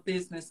small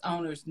business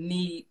owners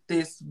need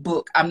this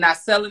book. I'm not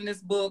selling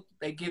this book.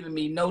 They're giving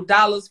me no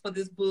dollars for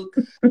this book.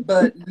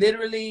 But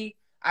literally,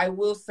 I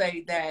will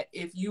say that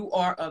if you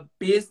are a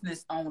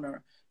business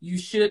owner, you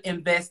should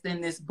invest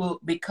in this book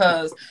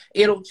because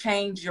it'll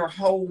change your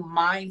whole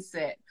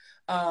mindset.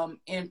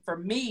 And for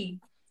me,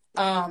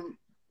 I've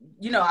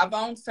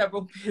owned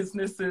several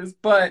businesses,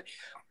 but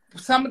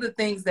some of the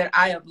things that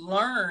I have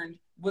learned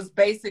was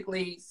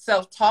basically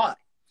self-taught.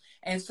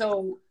 And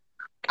so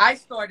I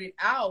started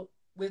out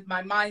with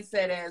my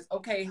mindset as,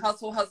 okay,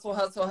 hustle, hustle,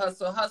 hustle,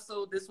 hustle,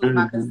 hustle. This was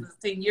my business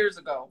 10 years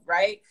ago,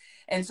 right?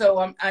 And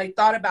so I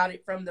thought about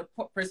it from the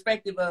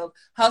perspective of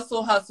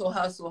hustle, hustle,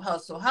 hustle,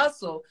 hustle,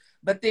 hustle.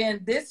 But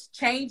then this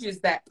changes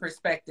that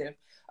perspective.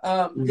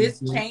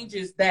 This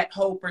changes that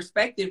whole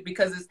perspective,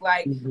 because it's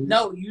like,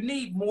 no, you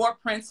need more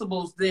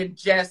principles than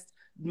just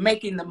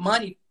making the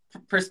money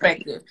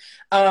perspective.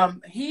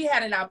 He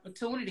had an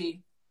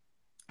opportunity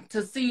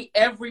to see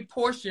every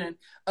portion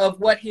of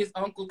what his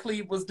Uncle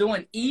Cleve was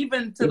doing,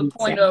 even to the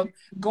point of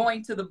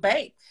going to the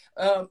bank.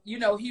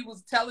 He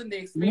was telling the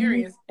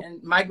experience,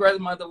 and my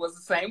grandmother was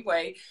the same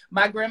way.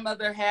 My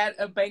grandmother had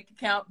a bank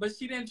account, but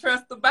she didn't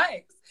trust the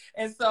banks.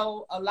 And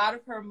so a lot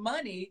of her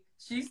money,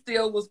 she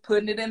still was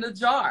putting it in a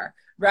jar,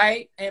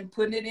 right? And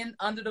putting it in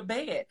under the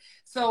bed.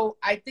 So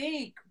I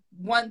think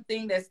one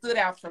thing that stood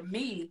out for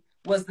me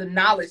was the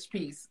knowledge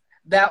piece.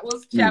 That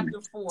was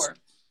chapter 4.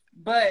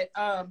 But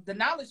the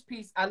knowledge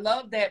piece, I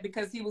love that,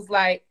 because he was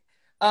like,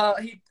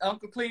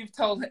 Uncle Cleve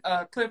told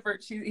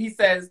Clifford, he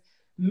says,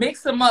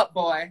 mix them up,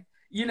 boy.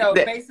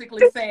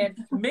 Basically saying,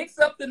 mix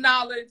up the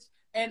knowledge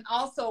and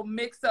also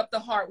mix up the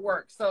hard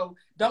work. So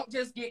don't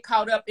just get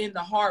caught up in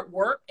the hard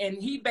work. And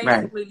he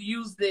basically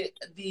used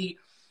a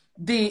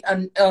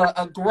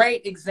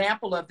great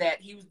example of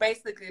that. He was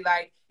basically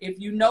like, if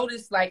you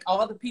notice, like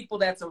all the people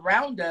that's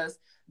around us,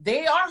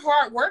 they are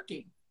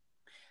hardworking,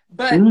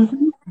 but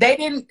they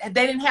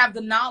didn't have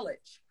the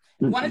knowledge.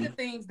 One of the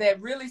things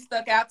that really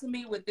stuck out to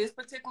me with this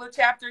particular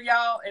chapter,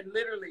 y'all, and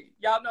literally,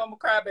 y'all know I'm a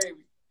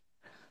crybaby,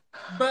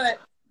 but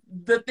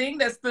the thing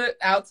that stood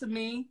out to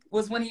me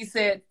was when he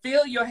said,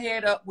 fill your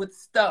head up with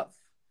stuff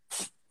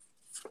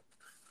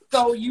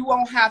so you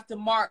won't have to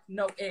mark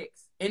no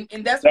X. And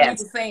that's what he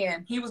was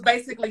saying. He was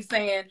basically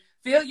saying,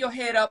 fill your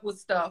head up with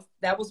stuff.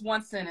 That was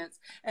one sentence.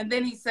 And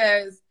then he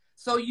says,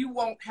 so you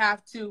won't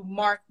have to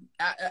mark.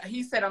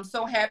 He said, I'm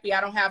so happy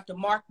I don't have to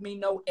mark me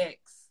no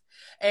X.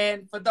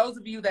 And for those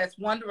of you that's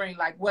wondering,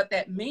 like, what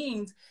that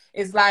means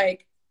is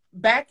like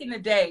back in the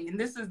day, and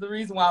this is the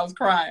reason why I was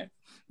crying,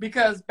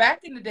 because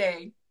back in the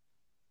day,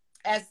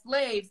 as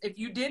slaves, if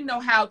you didn't know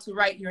how to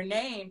write your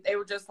name, they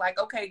were just like,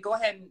 okay, go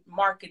ahead and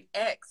mark an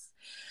X.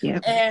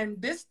 Yep.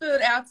 And this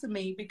stood out to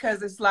me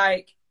because it's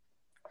like,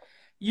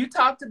 you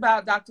talked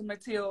about, Dr.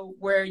 Mathilde,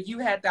 where you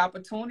had the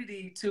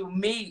opportunity to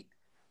meet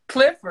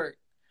Clifford.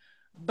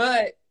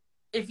 But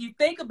if you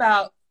think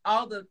about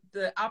all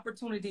the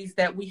opportunities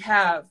that we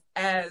have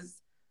as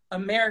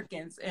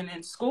Americans and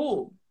in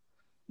school,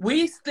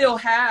 we still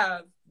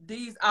have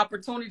these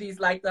opportunities,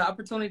 like the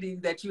opportunity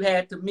that you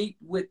had to meet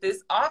with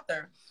this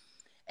author.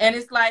 And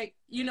it's like,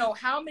 you know,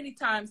 how many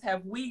times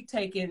have we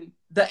taken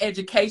the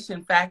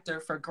education factor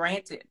for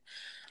granted?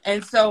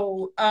 And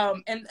so,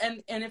 and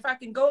if I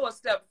can go a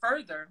step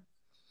further,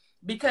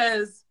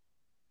 because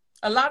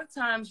a lot of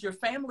times your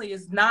family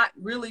is not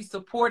really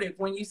supportive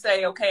when you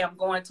say, okay, I'm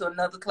going to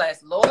another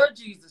class. Lord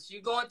Jesus,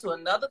 you're going to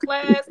another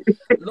class.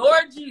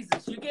 Lord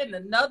Jesus, you're getting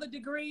another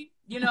degree,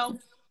 you know?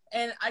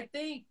 And I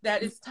think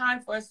that it's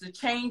time for us to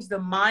change the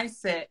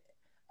mindset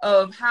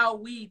of how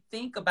we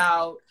think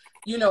about,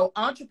 you know,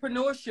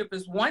 entrepreneurship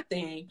is one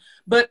thing,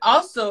 but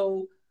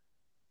also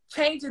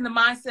changing the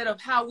mindset of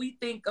how we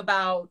think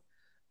about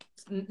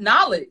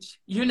knowledge.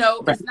 You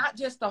know, it's not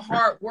just the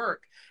hard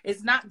work.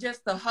 It's not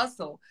just the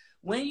hustle.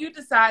 When you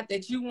decide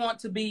that you want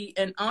to be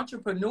an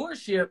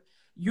entrepreneurship,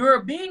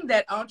 you're being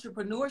that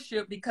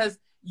entrepreneurship because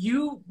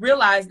you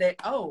realize that,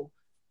 oh,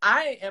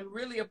 I am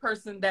really a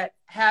person that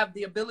have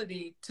the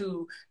ability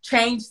to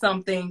change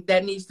something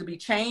that needs to be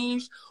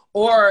changed,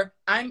 or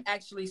I'm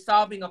actually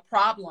solving a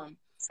problem.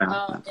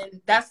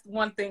 And that's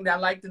one thing that I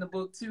liked in the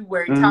book too,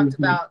 where he talked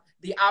about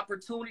the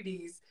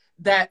opportunities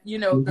that, you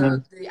know,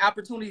 the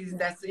opportunities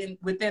that's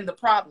within the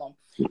problem.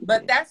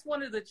 But that's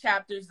one of the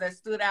chapters that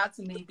stood out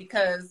to me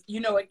because, you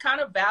know, it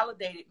kind of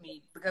validated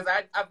me because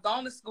I've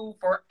gone to school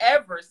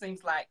forever, it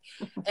seems like.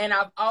 And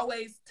I've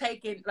always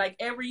taken, like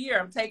every year,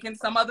 I'm taking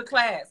some other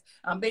class.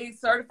 I'm being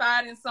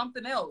certified in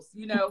something else,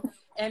 you know.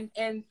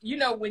 And you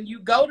know, when you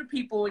go to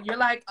people and you're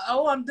like,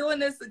 oh, I'm doing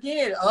this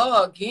again.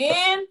 Oh,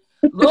 again?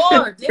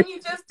 Lord, didn't you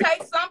just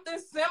take something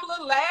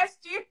similar last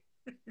year?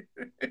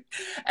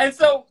 And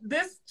so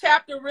this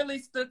chapter really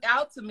stood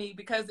out to me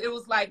because it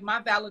was like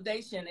my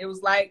validation. It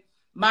was like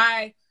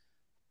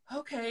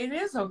okay, it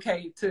is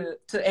okay to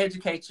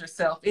educate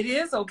yourself. It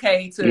is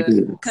okay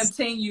to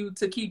continue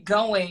to keep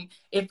going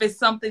if it's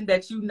something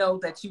that you know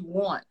that you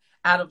want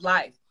out of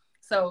life.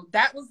 So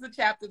that was the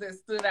chapter that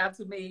stood out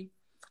to me.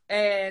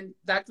 And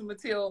Dr.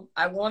 Mathilde,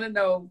 I want to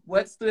know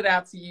what stood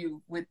out to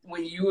you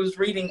when you was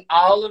reading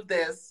all of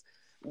this,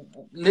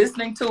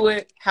 listening to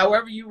it,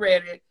 however you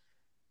read it.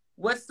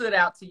 What stood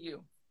out to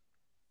you?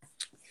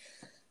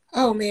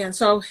 Oh man,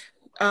 so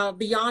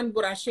beyond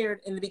what I shared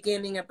in the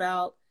beginning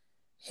about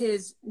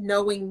his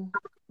knowing,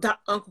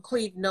 Uncle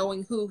Cleve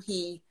knowing who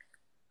he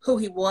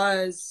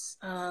was,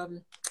 let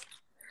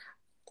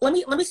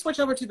me switch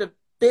over to the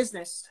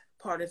business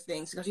part of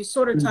things because you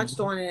sort of touched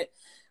on it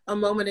a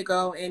moment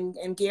ago,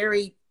 and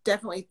Gary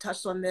definitely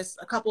touched on this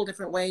a couple of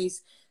different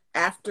ways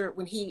after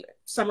when he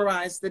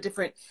summarized the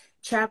different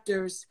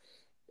chapters.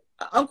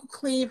 Uncle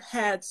Cleve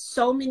had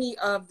so many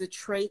of the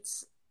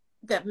traits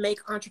that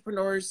make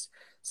entrepreneurs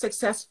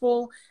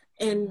successful.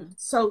 And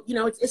so, you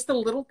know, it's the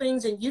little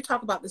things, and you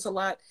talk about this a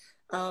lot,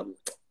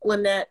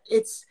 Lynette.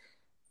 It's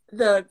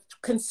the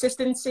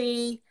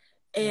consistency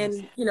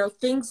and, you know,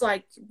 things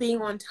like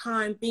being on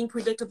time, being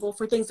predictable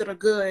for things that are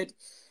good.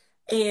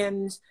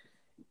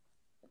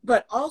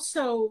 But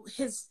also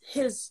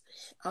his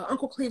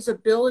Uncle Cleve's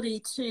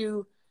ability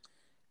to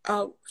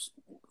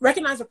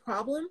recognize a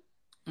problem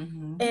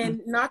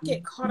and not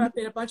get caught up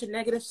in a bunch of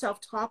negative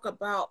self-talk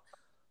about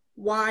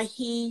why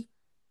he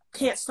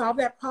can't solve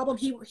that problem.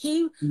 He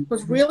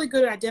was really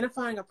good at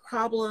identifying a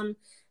problem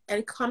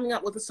and coming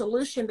up with a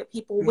solution that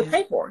people would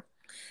pay for.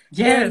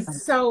 Yes. And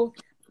so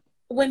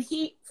when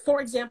he, for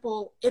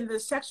example, in the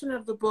section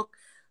of the book,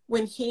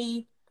 when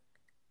he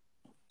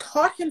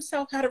taught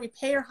himself how to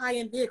repair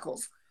high-end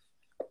vehicles.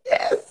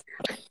 Yes.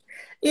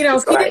 You know,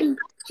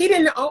 he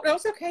didn't own, that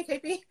was okay,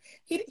 KP.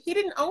 He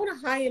didn't own a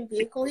high-end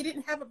vehicle. He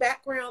didn't have a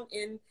background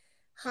in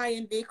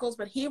high-end vehicles,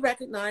 but he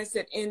recognized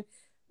that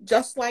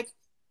just like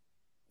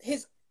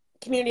his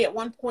community at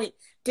one point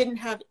didn't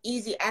have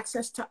easy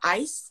access to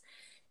ICE,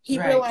 he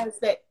realized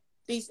that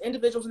these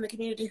individuals in the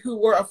community who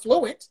were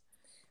affluent,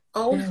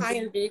 owned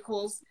high-end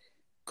vehicles,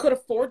 could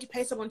afford to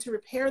pay someone to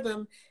repair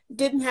them,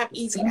 didn't have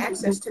easy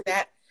access to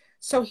that.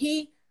 So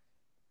he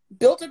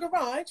built a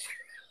garage.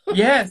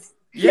 Yes.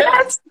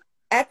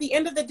 At the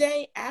end of the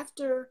day,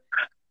 after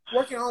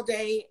working all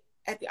day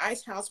at the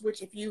ice house,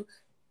 which when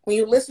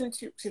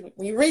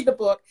you read the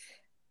book,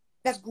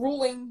 that's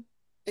grueling,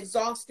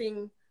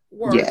 exhausting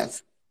work.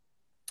 Yes.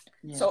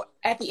 So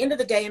at the end of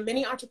the day, and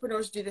many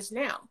entrepreneurs do this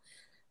now,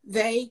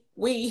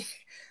 we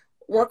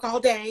work all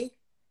day,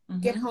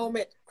 get home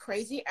at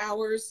crazy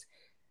hours,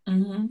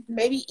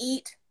 maybe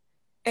eat,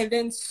 and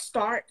then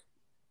start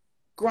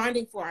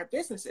grinding for our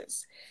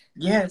businesses.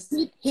 Yes.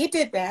 He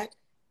did that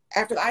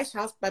after the ice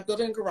house by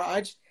building a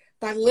garage,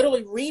 by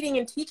literally reading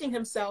and teaching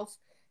himself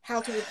how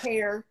to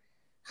repair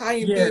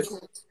high-end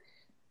vehicles,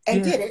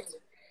 and did it.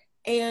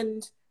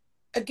 And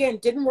again,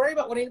 didn't worry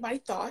about what anybody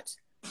thought,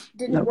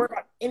 didn't worry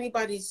about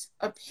anybody's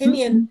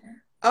opinion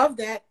of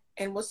that,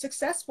 and was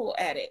successful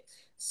at it.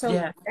 So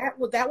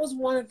that was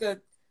one of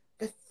the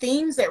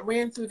themes that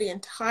ran through the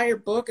entire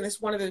book, and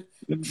it's one of the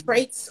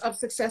traits of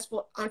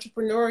successful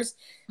entrepreneurs.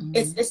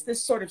 It's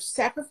this sort of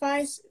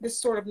sacrifice, this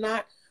sort of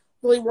not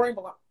really worrying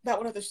about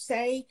what others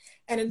say.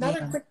 And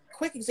another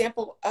quick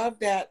example of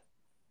that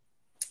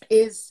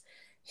is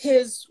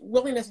his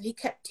willingness, and he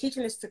kept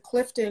teaching this to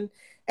Clifton,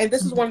 and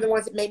this is one of the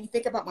ones that made me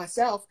think about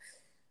myself.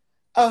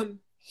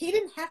 He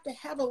didn't have to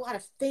have a lot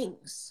of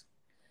things.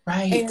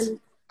 Right. And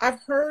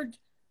I've heard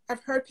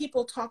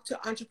people talk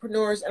to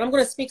entrepreneurs, and I'm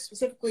going to speak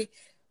specifically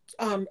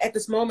at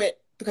this moment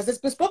because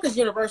this book is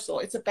universal.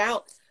 It's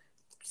about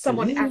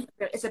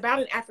it's about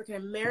an African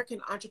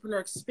American entrepreneur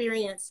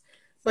experience,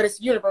 but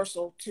it's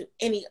universal to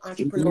any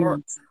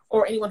entrepreneur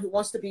or anyone who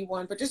wants to be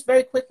one. But just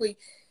very quickly,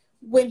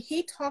 when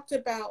he talked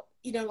about,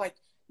 like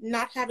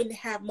not having to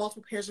have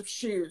multiple pairs of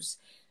shoes,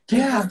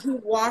 and how he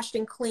washed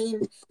and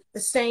cleaned the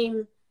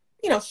same,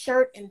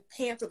 shirt and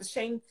pants, or the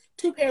same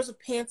 2 pairs of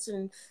pants,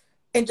 and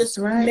just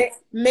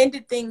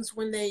mended things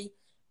when they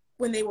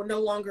were no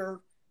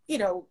longer,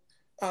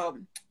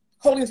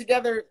 holding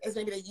together as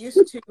maybe they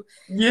used to.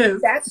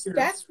 Yes,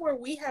 that's where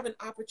we have an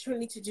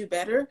opportunity to do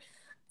better.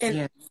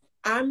 And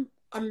I'm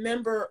a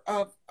member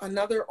of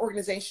another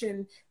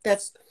organization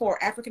that's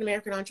for African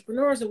American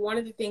entrepreneurs, and one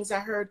of the things I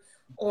heard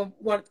on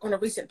a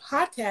recent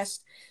podcast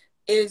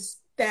is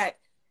that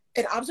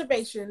an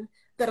observation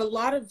that a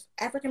lot of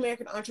African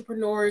American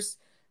entrepreneurs,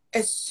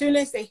 as soon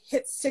as they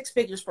hit 6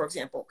 figures, for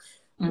example,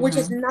 which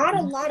is not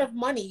a lot of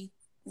money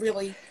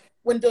really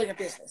when building a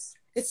business.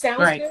 It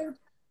sounds good,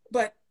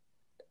 but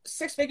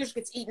 6 figures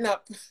gets eaten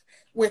up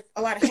with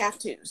a lot of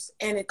have-tos,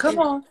 and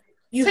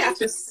you have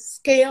to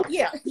scale.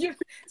 Yeah, you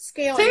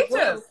scale. Teach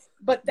us.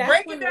 But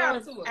that's when a lot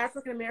of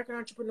African American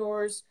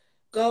entrepreneurs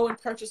go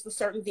and purchase the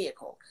certain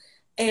vehicle,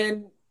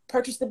 and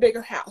purchase the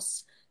bigger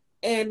house,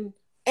 and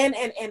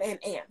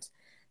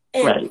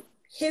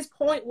his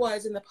point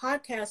was in the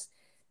podcast,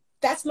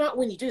 that's not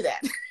when you do that.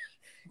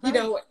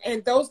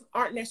 And those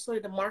aren't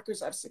necessarily the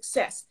markers of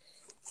success.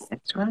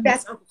 That's right.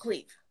 That's Uncle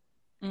Cleve.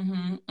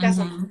 That's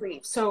Uncle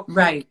Cleve. So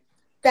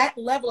that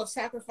level of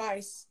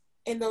sacrifice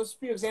in those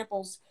few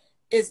examples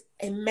is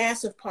a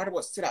massive part of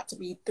what stood out to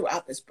me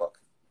throughout this book.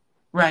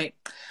 Right.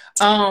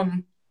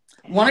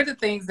 One of the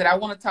things that I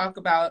want to talk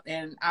about,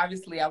 and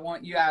obviously I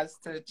want you guys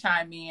to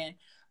chime in.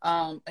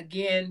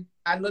 Again,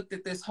 I looked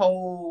at this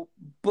whole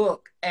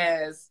book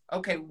as,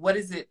 okay, what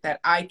is it that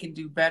I can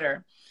do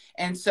better?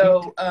 And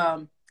so,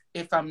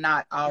 if I'm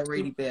not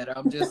already better,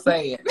 I'm just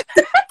saying.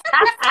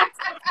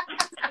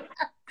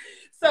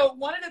 So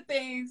one of the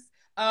things,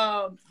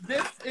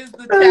 this is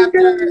the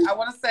chapter, I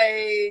want to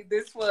say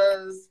this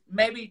was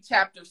maybe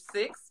chapter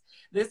 6.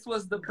 This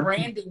was the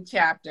branding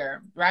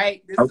chapter,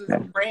 right? This is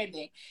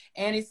branding.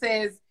 And it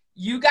says,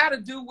 you got to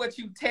do what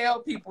you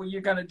tell people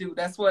you're going to do.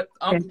 That's what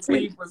Uncle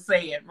Cleve was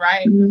saying,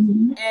 right?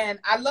 And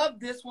I love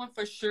this one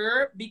for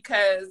sure,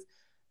 because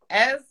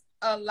as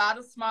a lot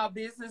of small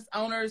business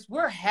owners,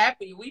 we're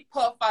happy. We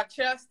puff our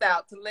chest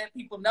out to let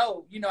people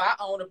know, I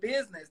own a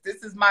business.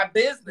 This is my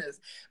business.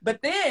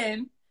 But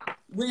then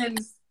when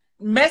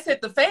mess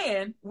hit the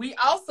fan, we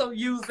also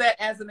use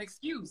that as an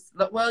excuse.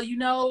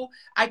 Well,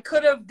 I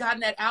could have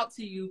gotten that out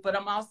to you, but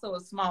I'm also a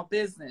small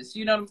business.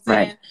 You know what I'm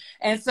saying? Right.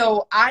 And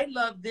so I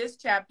love this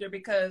chapter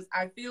because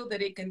I feel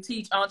that it can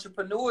teach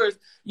entrepreneurs,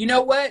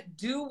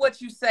 do what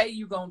you say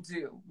you're going to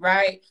do,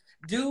 right?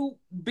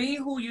 Be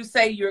who you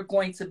say you're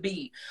going to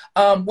be.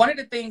 One of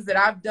the things that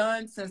I've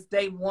done since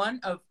day one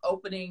of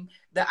opening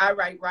the I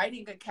Write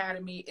Writing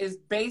Academy is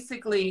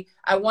basically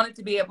I wanted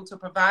to be able to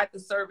provide the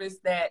service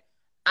that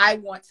I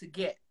want to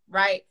get,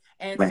 right?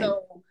 And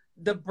so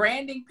the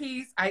branding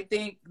piece, I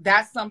think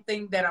that's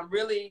something that I'm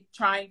really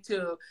trying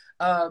to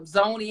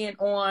zone in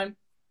on.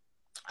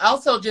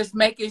 Also just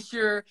making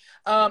sure,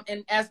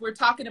 and as we're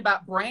talking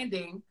about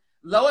branding,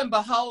 lo and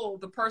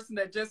behold, the person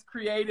that just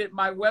created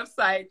my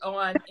website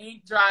on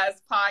Ink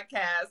Dries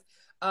podcast,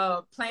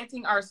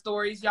 Planting Our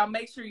Stories, y'all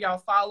make sure y'all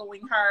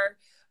following her.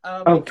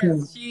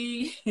 Because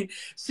she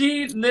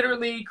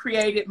literally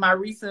created my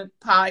recent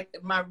podcast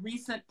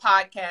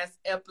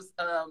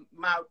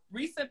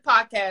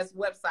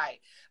website.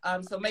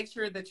 So make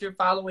sure that you're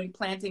following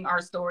Planting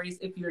Our Stories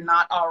if you're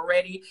not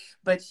already.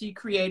 But she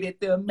created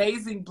the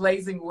amazing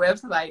blazing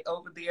website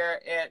over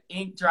there at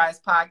Ink Dries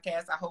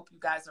Podcast. I hope you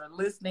guys are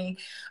listening.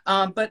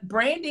 But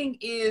branding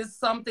is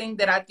something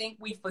that I think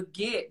we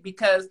forget,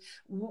 because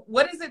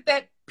what is it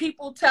that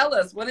people tell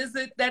us? What is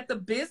it that the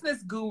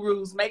business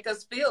gurus make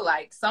us feel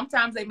like?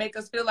 Sometimes they make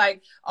us feel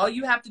like all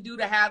you have to do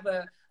to have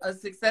a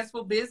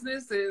successful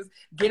business is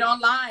get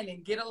online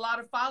and get a lot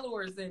of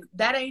followers, and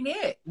that ain't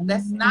it.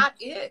 That's not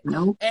it.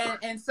 Nope.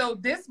 And so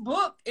this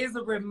book is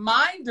a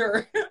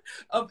reminder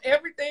of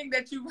everything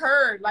that you've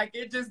heard. Like,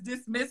 it just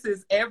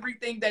dismisses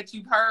everything that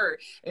you've heard.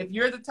 If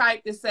you're the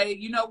type to say,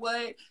 you know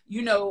what,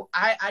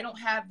 I don't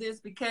have this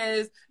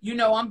because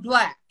I'm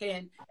Black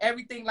and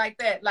everything like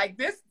that. Like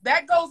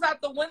that goes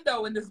out the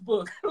window in this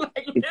book.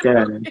 Like,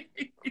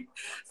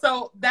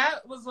 So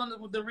that was one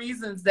of the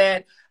reasons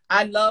that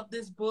I love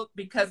this book,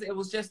 because it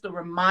was just a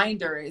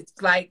reminder. It's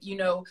like,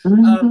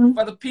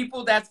 for the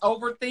people that's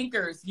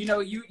overthinkers, you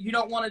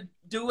don't want to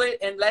do it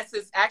unless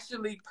it's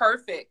actually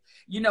perfect.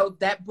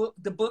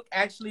 The book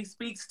actually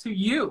speaks to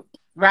you,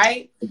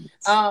 right?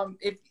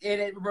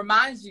 It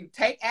reminds you,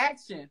 take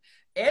action,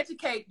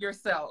 educate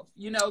yourself.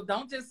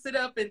 Don't just sit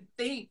up and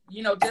think,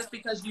 just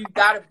because you've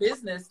got a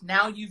business,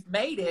 now you've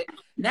made it.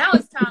 Now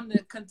it's time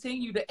to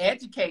continue to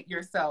educate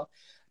yourself.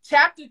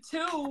 Chapter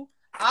 2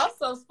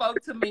 also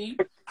spoke to me,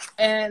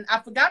 and I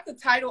forgot the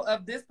title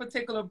of this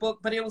particular book,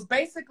 but it was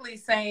basically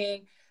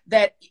saying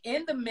that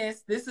in the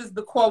midst, this is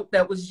the quote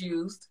that was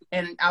used,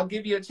 and I'll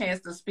give you a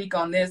chance to speak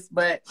on this,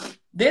 but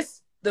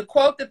the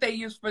quote that they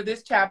used for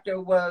this chapter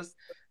was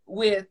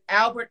with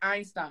Albert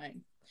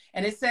Einstein.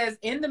 And it says,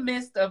 in the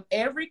midst of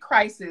every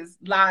crisis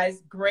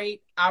lies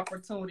great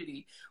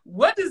opportunity.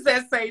 What does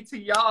that say to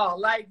y'all?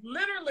 Like,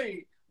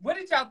 literally, what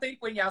did y'all think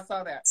when y'all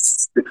saw that?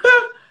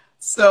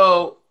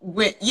 So,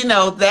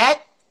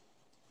 that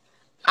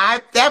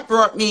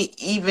brought me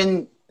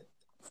even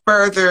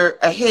further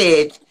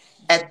ahead.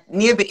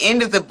 Near the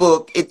end of the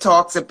book, it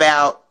talks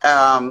about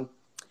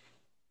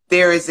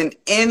there is an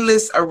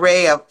endless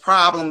array of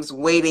problems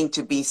waiting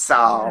to be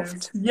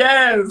solved.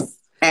 Yes.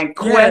 And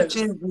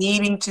questions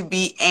needing to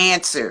be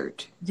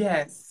answered.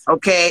 Yes.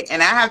 Okay.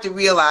 And I have to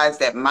realize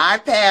that my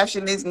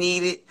passion is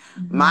needed.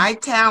 My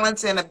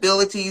talents and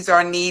abilities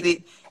are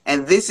needed.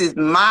 And this is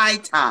my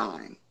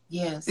time.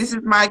 Yes. This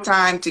is my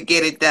time to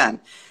get it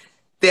done.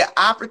 The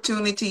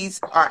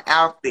opportunities are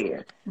out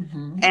there.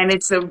 And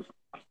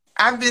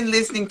I've been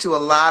listening to a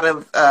lot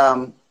of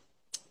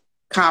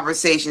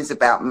conversations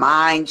about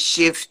mind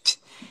shift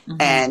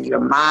and your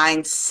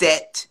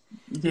mindset.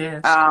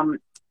 Yes.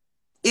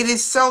 It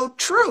is so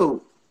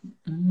true,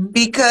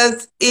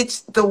 because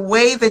it's the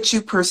way that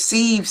you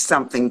perceive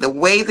something, the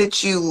way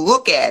that you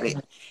look at it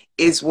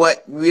is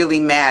what really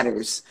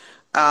matters.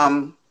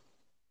 A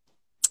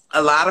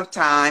lot of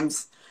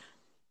times,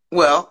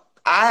 I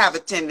have a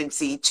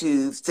tendency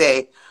to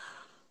say,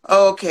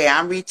 okay,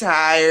 I'm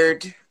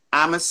retired,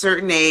 I'm a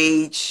certain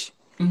age,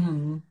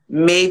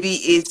 maybe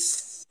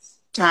it's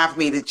time for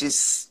me to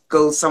just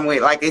go somewhere,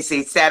 like they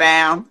say, sit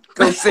down,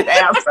 go sit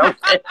down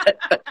somewhere.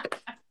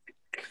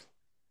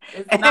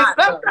 And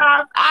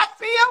sometimes I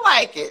feel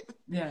like it.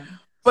 Yeah.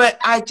 But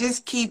I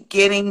just keep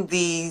getting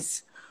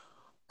these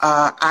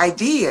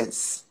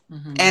ideas.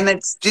 And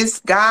it's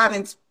just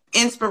God's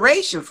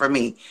inspiration for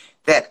me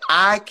that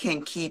I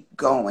can keep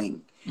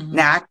going.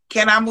 Now,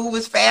 can I move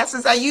as fast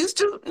as I used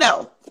to?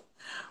 No.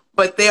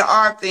 But there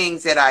are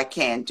things that I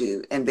can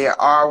do, and there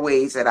are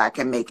ways that I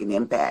can make an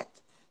impact.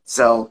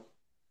 So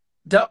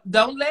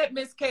don't let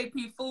Miss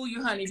KP fool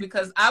you, honey,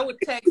 because I would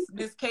text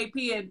Miss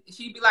KP and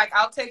she'd be like,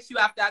 I'll text you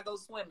after I go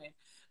swimming.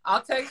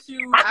 I'll text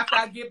you after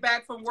I get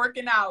back from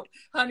working out.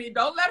 Honey,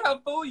 don't let her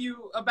fool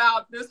you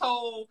about this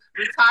whole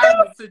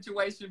retirement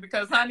situation,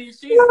 because, honey,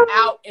 she's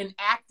out and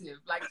active.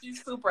 Like,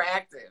 she's super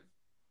active.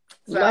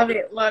 So, love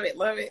it, love it,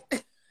 love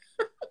it.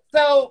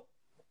 So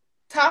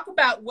talk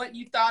about what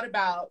you thought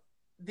about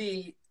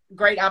the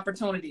great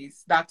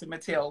opportunities, Dr.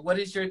 Mathilde. What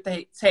is your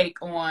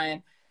take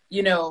on,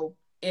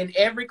 in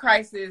every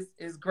crisis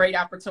is great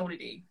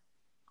opportunity?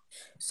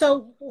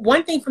 So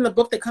one thing from the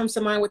book that comes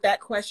to mind with that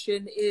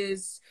question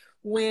is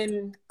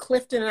when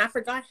Clifton, and I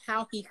forgot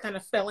how he kind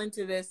of fell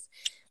into this,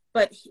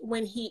 but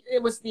when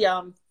it was the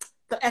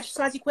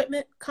exercise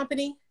equipment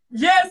company.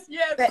 Yes.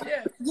 Yeah.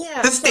 The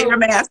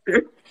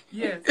Stairmaster.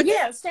 Yes.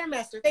 Yeah,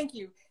 Stairmaster. Thank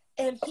you.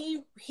 And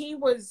he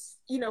was,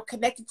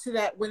 connected to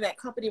that when that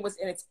company was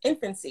in its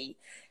infancy.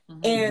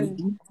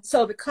 And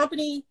so the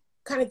company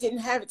kind of didn't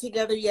have it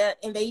together yet,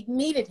 and they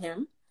needed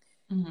him.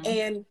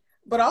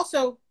 But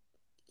also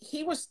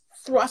he was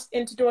thrust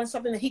into doing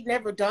something that he'd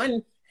never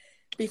done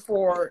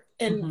before.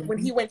 And when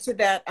he went to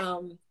that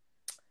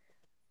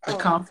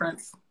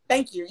conference.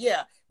 Thank you.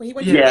 Yeah. When he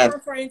went to the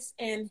conference,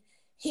 and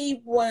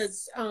he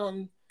was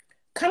kind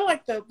of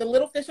like the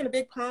little fish in a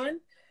big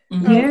pond.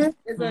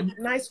 Is a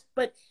nice,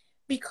 but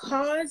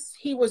because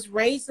he was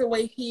raised the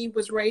way he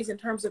was raised in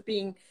terms of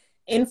being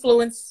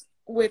influenced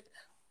with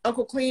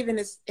Uncle Cleve in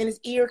his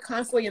ear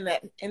constantly in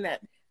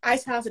that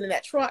ice house and in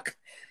that truck,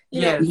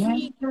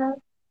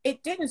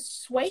 it didn't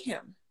sway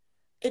him.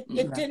 It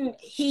didn't.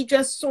 He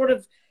just sort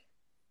of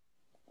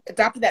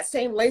adopted that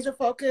same laser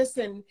focus.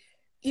 And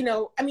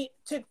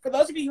for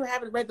those of you who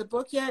haven't read the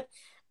book yet,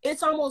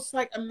 it's almost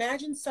like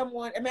imagine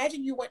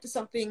you went to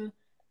something,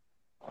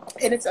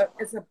 and it's a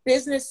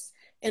business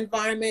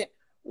environment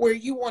where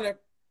you want to,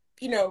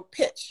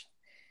 pitch,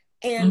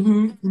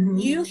 and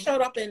you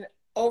showed up in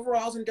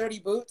overalls and dirty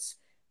boots,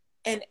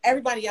 and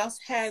everybody else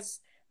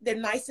has their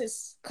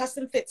nicest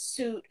custom fit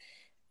suit,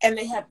 and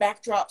they have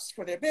backdrops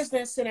for their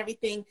business and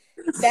everything.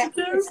 That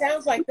it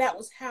sounds like that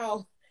was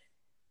how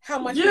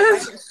much he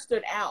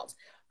stood out.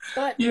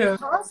 But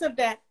because of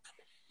that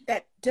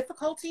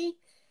difficulty,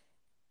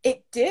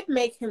 it did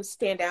make him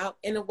stand out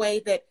in a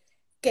way that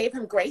gave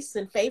him grace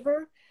and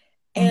favor.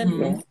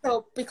 And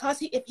so because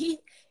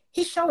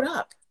he showed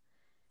up,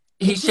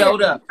 He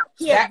showed up.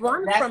 He had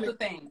run that's from the it.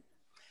 thing.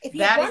 If he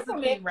That had run is the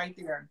from thing it, right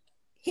there.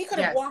 he could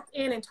have walked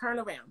in and turned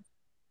around.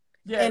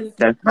 Yes. And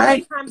That's how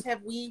many right. times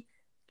have we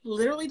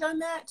literally done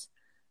that,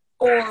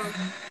 or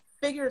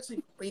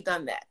figuratively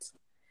done that?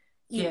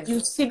 You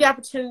see the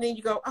opportunity,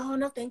 you go, oh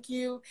no, thank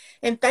you.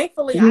 And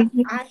thankfully,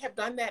 I have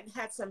done that and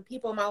had some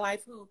people in my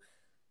life who,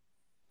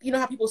 you know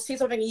how people see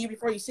something in you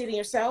before you see it in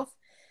yourself,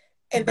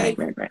 and they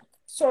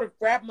sort of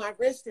grabbed my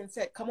wrist and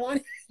said, come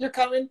on, you're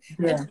coming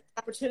into the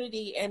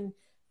opportunity. And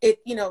it,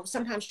 you know,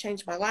 sometimes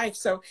changed my life.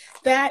 So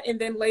that, and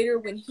then later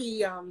when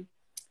he and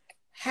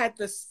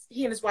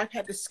his wife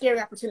had the scary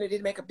opportunity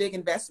to make a big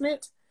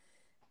investment,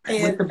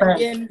 and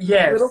again,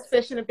 little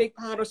fish in a big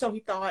pond, or so he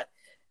thought.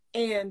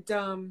 And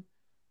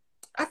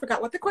I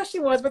forgot what the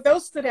question was, but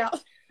those stood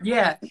out.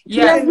 Yeah.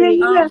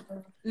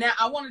 Now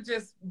I want to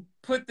just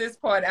put this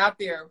part out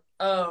there.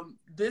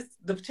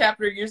 The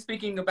chapter you're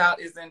speaking about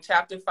is in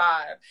chapter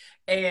 5,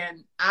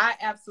 and I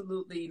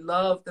absolutely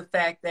love the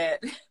fact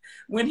that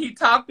when he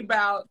talked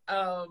about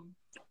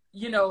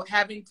you know,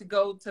 having to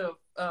go to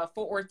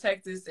Fort Worth,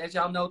 Texas, as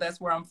y'all know,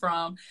 that's where I'm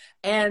from.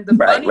 And the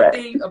funny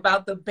thing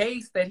about the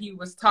base that he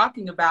was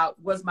talking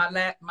about was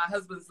my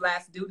husband's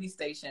last duty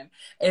station.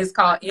 It's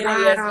called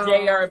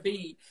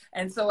NASJRB.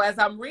 And so as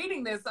I'm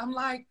reading this, I'm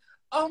like,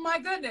 oh my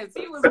goodness,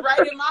 he was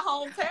right in my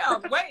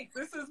hometown. Wait,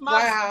 this is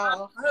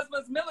my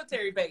husband's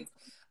military base.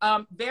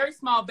 Very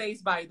small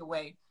base, by the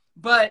way.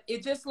 But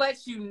it just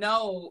lets you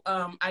know,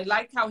 I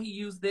like how he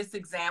used this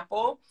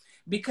example,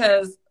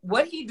 because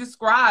what he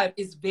described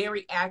is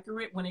very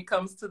accurate when it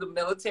comes to the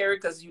military,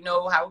 because you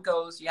know how it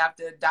goes. You have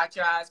to dot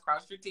your I's,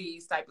 cross your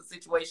T's type of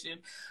situation.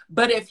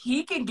 But if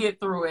he can get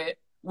through it,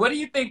 what do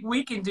you think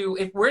we can do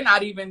if we're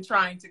not even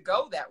trying to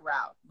go that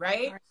route,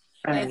 right?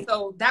 And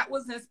so that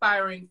was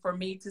inspiring for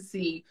me to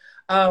see.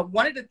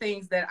 One of the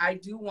things that I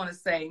do want to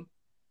say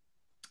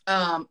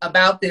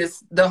about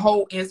this, the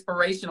whole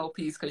inspirational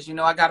piece, because, you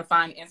know, I got to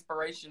find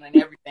inspiration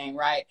in everything,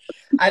 right?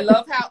 I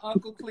love how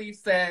Uncle Cleve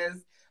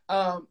says,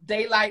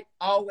 daylight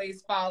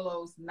always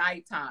follows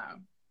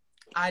nighttime.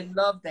 I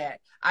love that.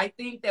 I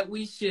think that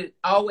we should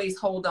always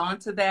hold on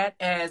to that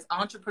as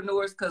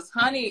entrepreneurs, because,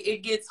 honey, it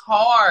gets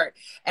hard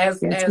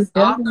as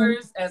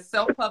authors, as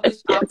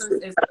self-published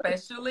authors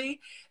especially.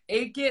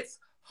 It gets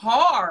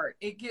hard.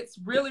 It gets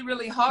really,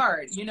 really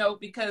hard, you know,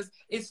 because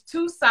it's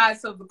two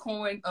sides of the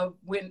coin of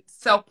when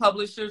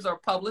self-publishers are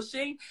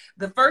publishing.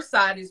 The first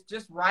side is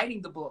just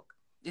writing the book.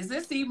 Is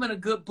this even a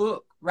good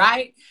book,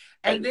 right?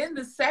 And then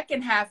the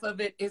second half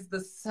of it is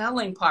the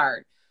selling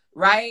part,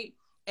 right?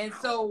 And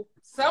so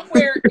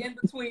somewhere in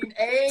between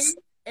A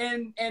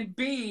and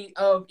B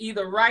of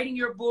either writing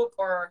your book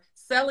or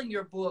selling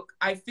your book,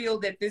 I feel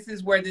that this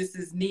is where this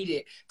is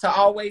needed, to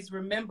always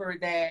remember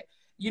that,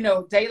 you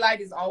know,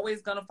 daylight is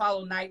always going to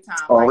follow nighttime.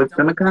 Always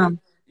going to come.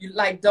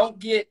 Don't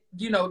get,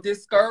 you know,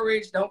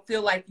 discouraged. Don't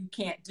feel like you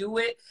can't do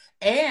it.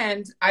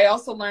 And I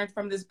also learned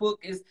from this book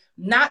is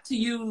not to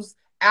use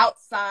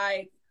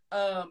outside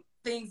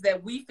things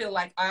that we feel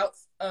like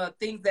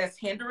things that's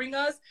hindering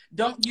us.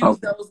 Don't use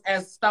those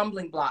as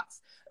stumbling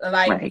blocks.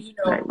 Like, you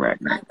know,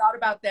 I thought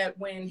about that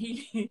when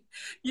he,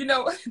 you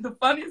know, the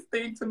funniest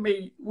thing to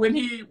me, when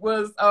he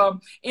was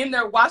in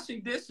there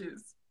washing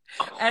dishes.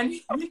 And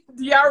do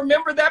y'all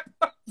remember that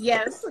part?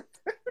 Yes.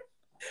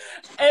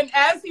 And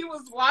as he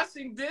was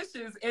washing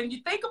dishes, and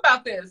you think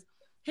about this,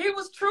 he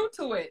was true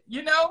to it,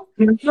 you know?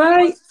 He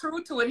was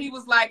true to it. He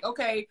was like,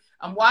 okay,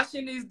 I'm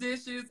washing these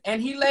dishes.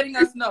 And he letting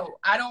us know,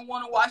 I don't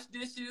want to wash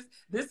dishes.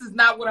 This is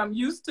not what I'm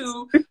used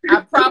to.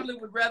 I probably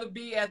would rather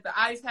be at the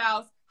ice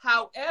house.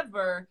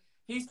 However,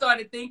 he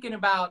started thinking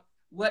about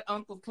what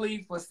Uncle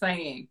Cleve was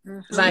saying.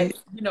 Like,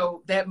 you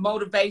know, that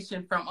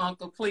motivation from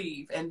Uncle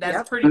Cleve. And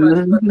that's pretty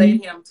much what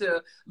led him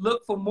to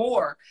look for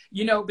more,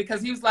 you know,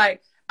 because he was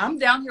like, I'm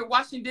down here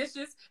washing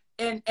dishes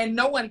and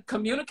no one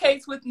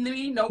communicates with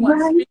me. No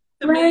one speaks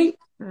to me.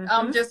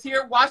 I'm just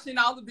here washing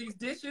all of these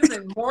dishes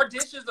and more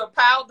dishes are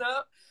piled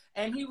up.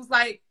 And he was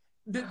like,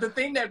 the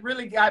thing that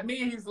really got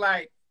me, he's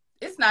like,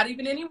 it's not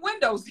even any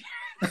windows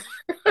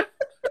here.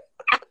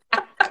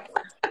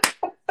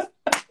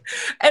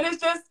 And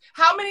it's just,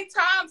 how many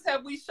times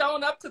have we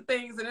shown up to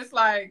things and it's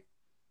like,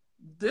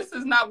 this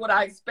is not what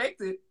I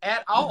expected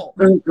at all.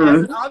 As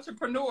an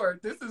entrepreneur,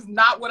 this is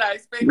not what I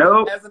expected.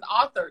 As an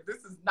author, this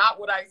is not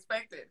what I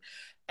expected.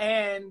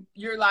 And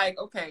you're like,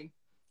 okay,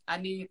 I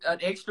need an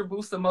extra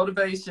boost of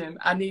motivation.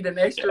 I need an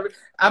extra,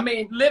 I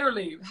mean,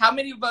 literally, how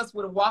many of us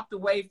would have walked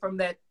away from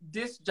that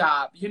dish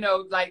job? You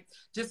know, like,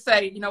 just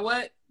say, you know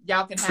what,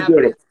 y'all can have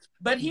it.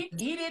 But he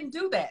didn't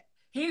do that.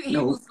 He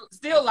was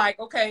still like,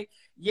 okay,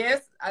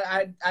 yes,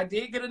 I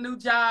did get a new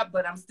job,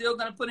 but I'm still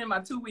going to put in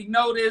my 2-week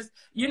notice,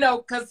 you know,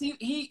 because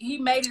he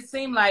made it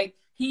seem like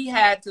he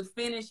had to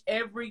finish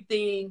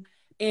everything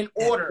in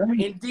order,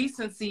 in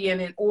decency and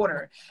in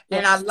order.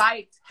 And I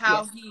liked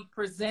how he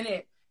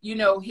presented, you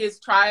know, his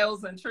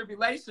trials and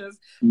tribulations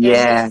and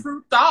his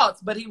true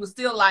thoughts, but he was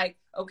still like,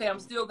 okay,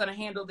 I'm still going to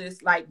handle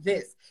this like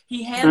this.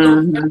 He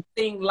handled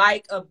everything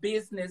like a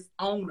business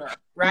owner,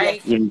 right?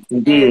 Yes, he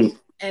did.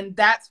 And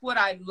that's what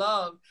I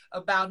love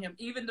about him.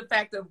 Even the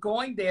fact of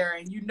going there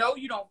and you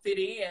don't fit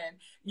in,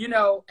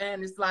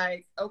 and it's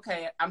like,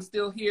 okay, I'm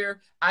still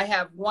here. I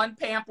have one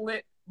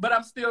pamphlet, but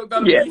I'm still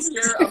gonna be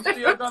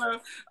here.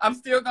 I'm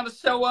still gonna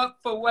show up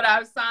for what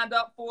I've signed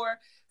up for.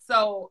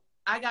 So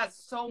I got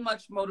so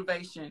much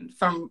motivation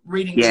from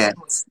reading this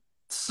book.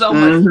 So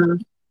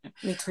much.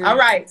 Me too. All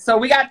right, so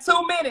we got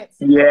 2 minutes.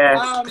 Yes.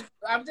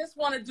 I just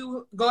want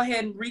to go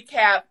ahead and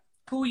recap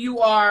who you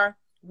are,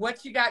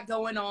 what you got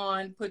going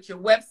on, put your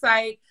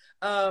website,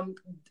 say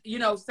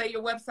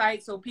your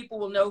website so people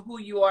will know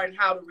who you are and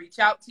how to reach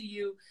out to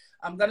you.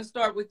 I'm going to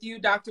start with you,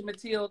 Dr.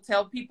 Mathilde.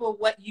 Tell people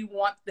what you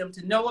want them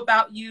to know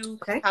about you,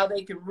 how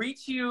they can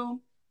reach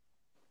you.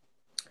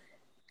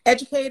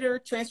 Educator,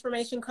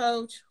 transformation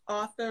coach,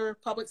 author,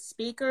 public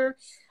speaker.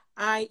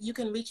 You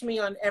can reach me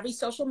on every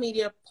social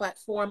media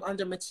platform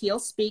under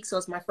Mathilde Speaks. So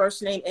it's my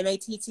first name,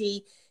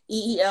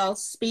 Matteel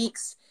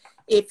Speaks.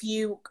 If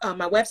you,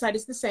 my website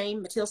is the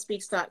same,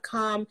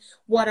 mathildespeaks.com.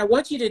 What I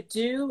want you to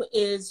do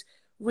is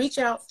reach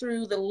out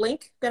through the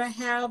link that I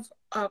have.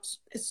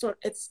 It's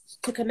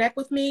to connect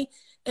with me,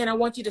 and I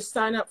want you to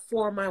sign up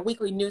for my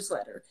weekly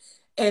newsletter.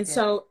 And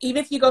so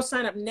even if you go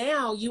sign up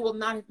now, you will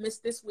not have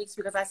missed this week's,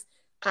 because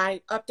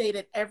I update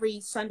it every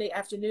Sunday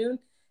afternoon.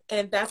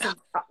 And that's a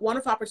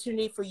wonderful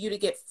opportunity for you to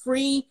get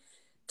free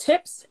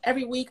tips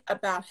every week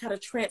about how to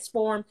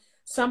transform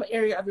some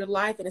area of your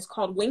life. And it's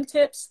called Wing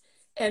Tips.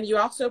 And you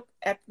also,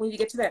 when you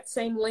get to that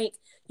same link,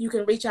 you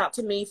can reach out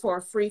to me for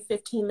a free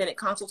 15-minute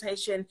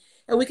consultation.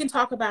 And we can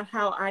talk about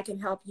how I can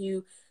help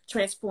you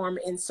transform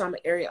in some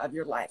area of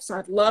your life. So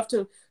I'd love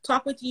to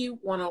talk with you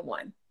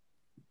one-on-one.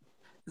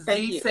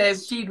 Z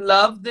says she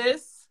loved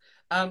this.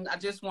 I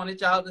just wanted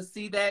y'all to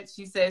see that.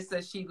 She says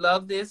that she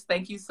loved this.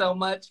 Thank you so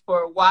much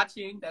for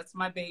watching. That's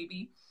my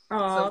baby.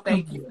 So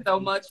thank you so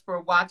much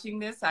for watching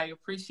this. I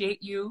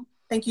appreciate you.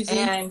 Thank you, Z.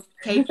 And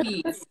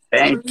KP,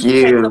 thank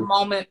you.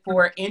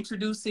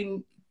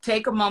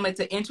 Take a moment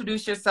to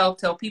introduce yourself.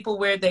 Tell people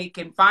where they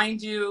can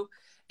find you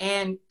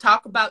and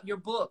talk about your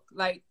book.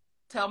 Like,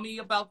 tell me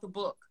about the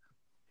book.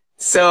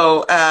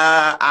 So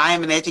I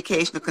am an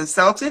educational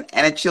consultant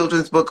and a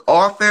children's book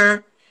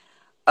author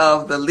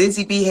of the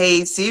Lizzie B.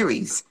 Hayes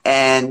series.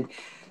 And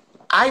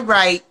I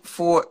write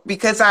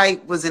because I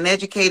was an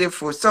educator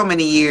for so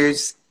many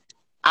years,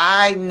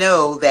 I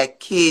know that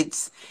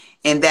kids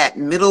in that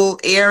middle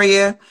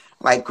area,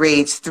 like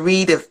grades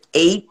 3 to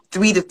 8,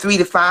 3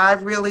 to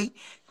 5, really,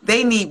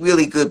 they need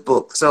really good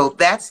books. So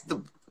that's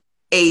the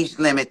age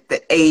limit,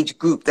 the age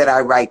group that I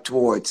write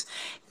towards.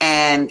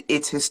 And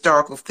it's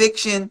historical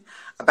fiction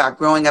about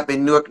growing up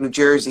in Newark, New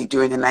Jersey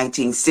during the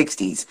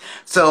 1960s.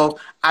 So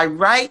I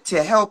write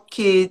to help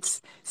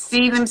kids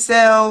see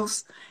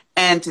themselves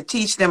and to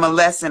teach them a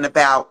lesson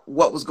about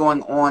what was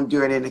going on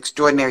during an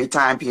extraordinary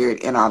time period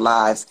in our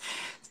lives.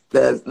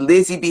 The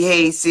Lizzie B.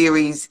 Hayes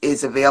series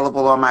is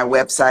available on my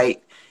website,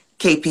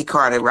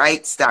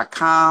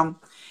 kpcarterwrites.com.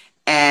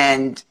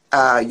 And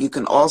you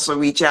can also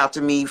reach out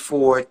to me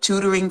for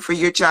tutoring for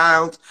your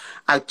child.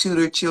 I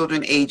tutor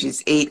children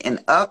ages 8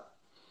 and up.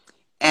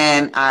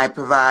 And I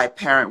provide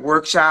parent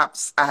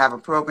workshops. I have a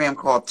program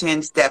called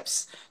 10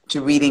 Steps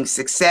to Reading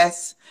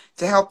Success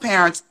to help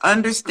parents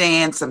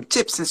understand some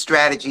tips and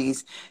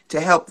strategies to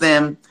help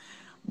them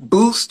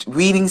boost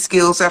reading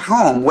skills at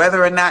home,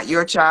 whether or not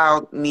your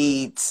child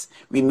needs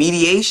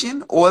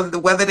remediation or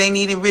whether they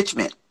need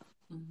enrichment.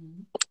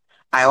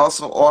 I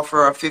also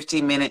offer a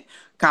 15-minute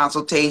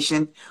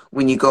consultation.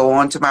 When you go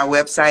onto my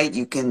website,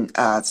 you can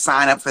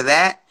sign up for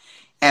that.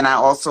 And I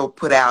also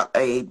put out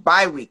a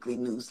bi-weekly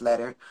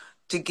newsletter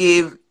to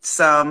give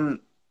some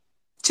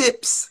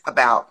tips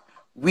about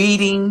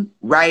reading,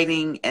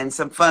 writing, and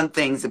some fun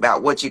things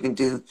about what you can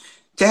do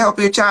to help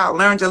your child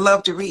learn to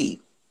love to read.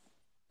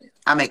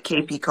 I'm at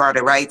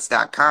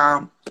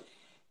kpcarterwrites.com.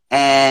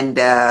 And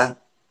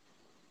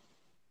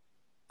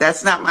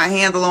that's not my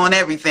handle on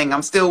everything.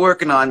 I'm still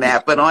working on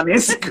that. But on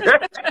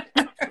Instagram,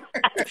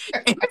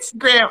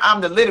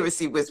 I'm the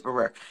Literacy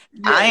Whisperer.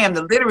 Yes. I am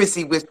the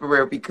Literacy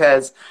Whisperer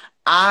because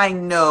I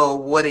know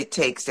what it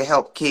takes to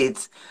help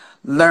kids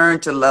learn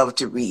to love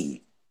to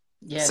read.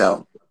 Yes.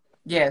 So,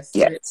 yes.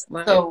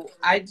 So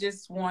I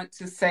just want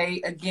to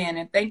say again,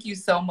 and thank you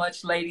so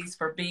much, ladies,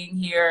 for being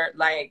here.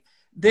 Like,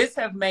 this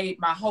have made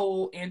my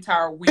whole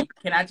entire week.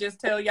 Can I just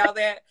tell y'all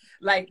that?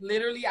 Like,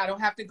 literally, I don't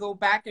have to go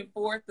back and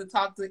forth to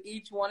talk to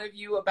each one of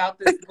you about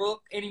this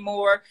book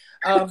anymore.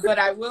 But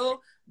I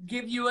will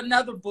give you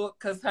another book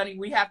because, honey,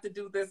 we have to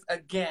do this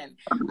again.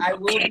 I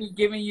will be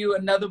giving you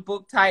another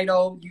book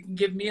title. You can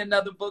give me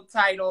another book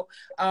title.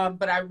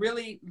 But I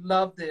really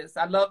love this.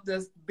 I love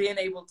this, being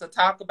able to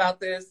talk about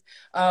this.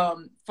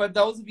 For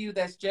those of you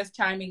that's just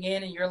chiming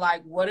in and you're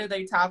like, what are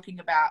they talking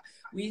about?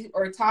 We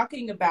are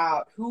talking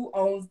about Who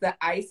Owns the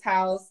Ice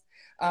House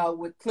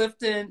with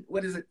Clifton,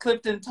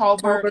 Clifton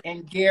Tolbert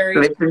and Gary.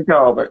 Clifton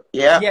Tolbert,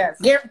 yeah.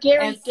 Yes.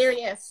 Gary,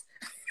 yes.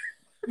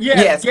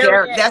 Yes,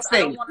 Gary, that's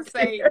I don't want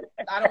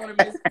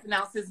to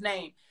mispronounce his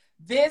name.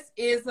 This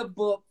is a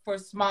book for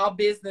small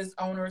business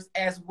owners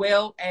as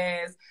well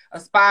as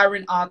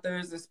aspiring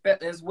authors,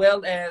 as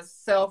well as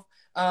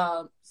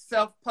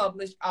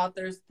self-published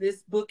authors.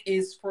 This book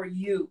is for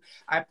you.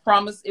 I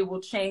promise it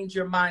will change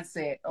your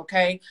mindset.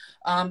 Okay.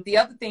 The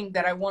other thing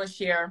that I want to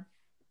share,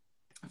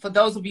 for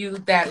those of you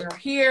that are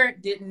here,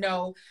 didn't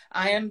know,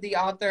 I am the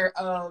author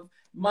of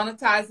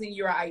Monetizing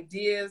Your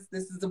Ideas.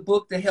 This is a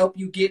book to help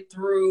you get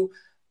through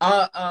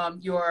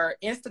your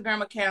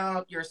Instagram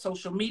account, your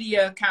social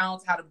media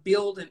accounts, how to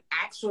build an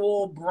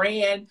actual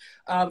brand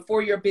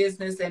for your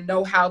business and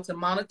know how to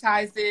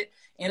monetize it.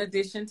 In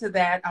addition to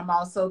that, I'm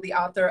also the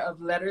author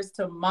of Letters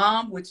to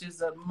Mom, which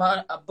is a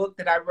book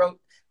that I wrote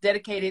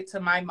dedicated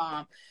to my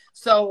mom.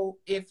 So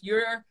if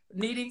you're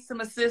needing some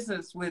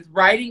assistance with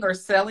writing or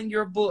selling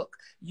your book,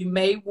 you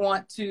may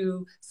want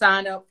to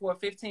sign up for a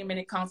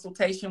 15-minute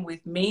consultation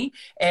with me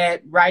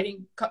at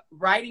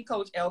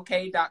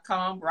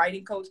writingcoachlk.com,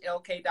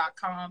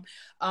 writingcoachlk.com.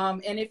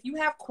 And if you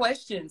have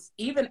questions,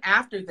 even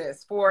after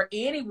this, for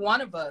any one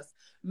of us,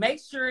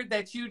 make sure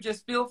that you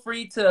just feel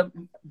free to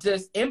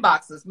just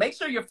inbox us. Make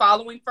sure you're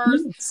following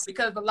first,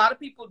 because a lot of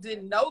people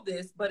didn't know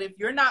this, but if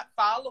you're not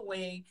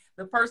following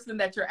the person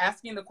that you're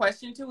asking the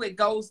question to, it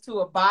goes to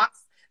a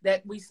box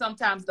that we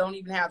sometimes don't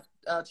even have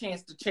a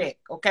chance to check.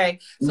 Okay.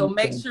 So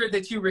make sure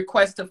that you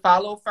request to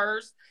follow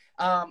first,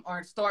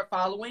 or start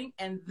following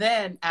and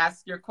then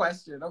ask your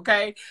question.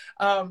 Okay.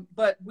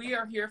 But we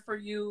are here for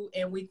you,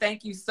 and we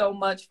thank you so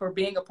much for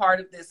being a part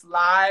of this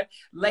live.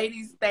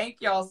 Ladies,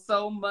 thank y'all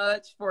so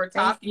much for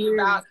talking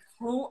about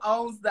who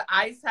owns the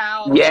Ice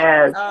House.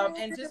 Yes.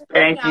 And just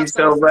thank you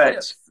so much.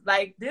 Tips.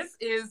 Like, this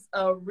is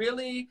a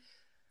really,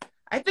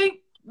 I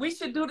think we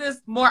should do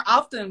this more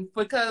often,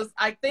 because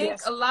I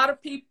think a lot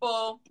of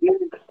people,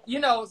 you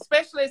know,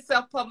 especially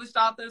self-published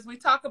authors, we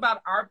talk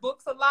about our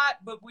books a lot,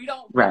 but we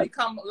don't really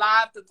come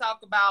live to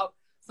talk about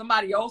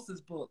somebody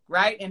else's book,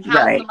 right? And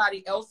how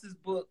somebody else's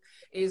book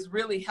is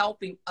really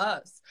helping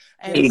us.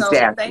 And so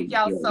thank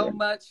y'all so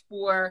much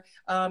for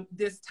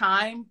this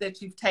time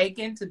that you've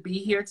taken to be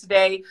here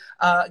today.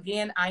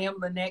 Again, I am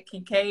Lynette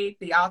Kincaid,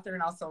 the author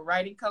and also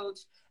writing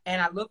coach. And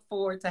I look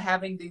forward to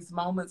having these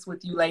moments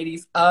with you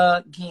ladies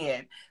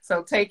again.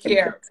 So take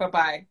care.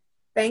 Bye-bye.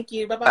 Thank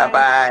you. Bye-bye.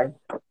 Bye-bye.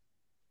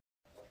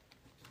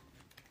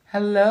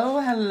 Hello,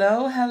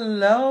 hello,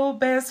 hello,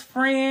 best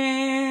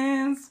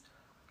friends.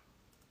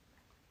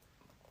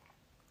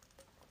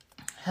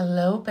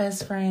 Hello,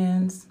 best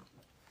friends.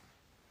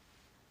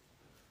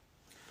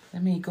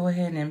 Let me go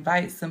ahead and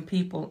invite some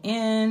people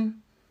in.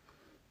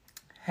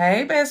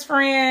 Hey, best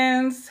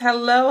friends.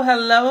 Hello,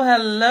 hello,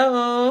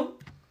 hello.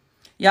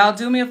 Y'all,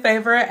 do me a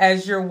favor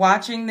as you're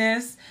watching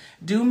this.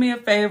 Do me a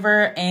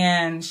favor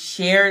and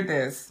share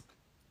this.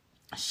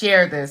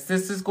 Share this.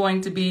 This is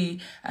going to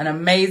be an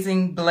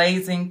amazing,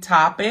 blazing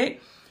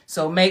topic.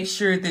 So make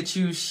sure that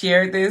you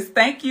share this.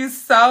 Thank you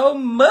so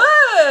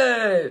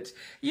much.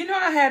 You know,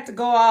 I had to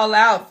go all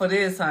out for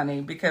this,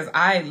 honey, because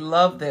I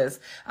love this.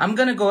 I'm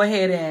going to go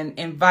ahead and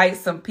invite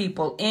some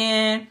people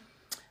in.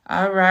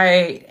 All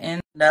right.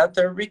 And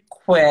another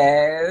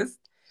request.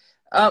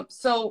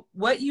 So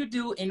what you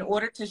do in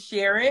order to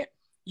share it,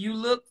 you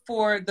look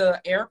for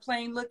the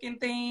airplane looking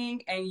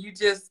thing and you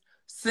just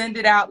send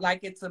it out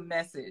like it's a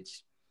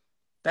message.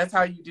 That's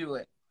how you do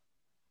it.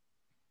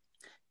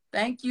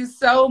 Thank you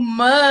so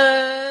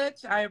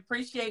much. I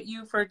appreciate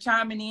you for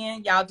chiming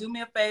in. Y'all do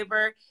me a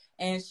favor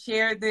and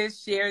share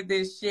this, share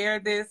this, share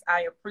this.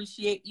 I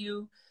appreciate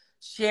you.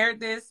 Share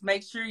this.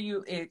 Make sure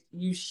you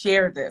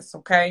share this,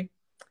 okay?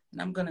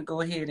 And I'm going to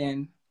go ahead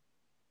and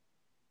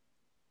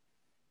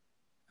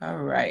all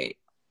right.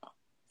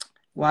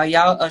 While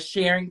y'all are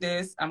sharing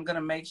this, I'm going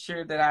to make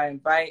sure that I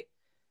invite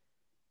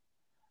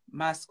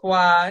my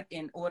squad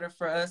in order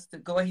for us to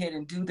go ahead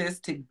and do this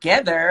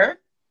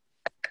together.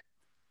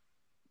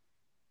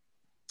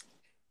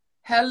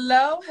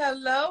 Hello,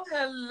 hello,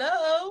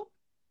 hello.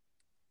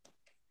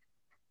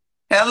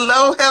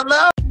 Hello,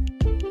 hello.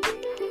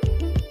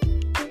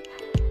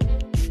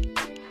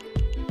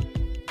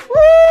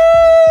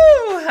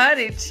 Woo!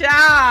 Honey,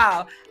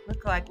 child.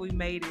 Look like we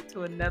made it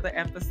to another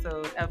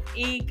episode of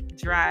Ink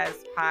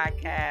Dries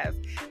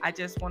Podcast. I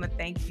just want to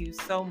thank you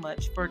so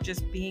much for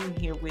just being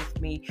here with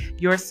me.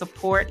 Your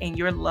support and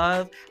your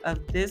love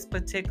of this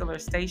particular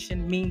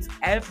station means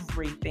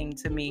everything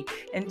to me.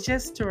 And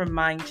just to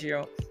remind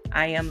you,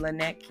 I am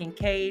Lynette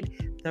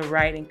Kincaid, the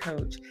writing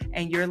coach,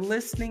 and you're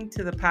listening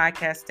to the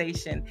podcast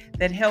station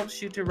that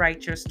helps you to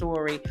write your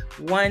story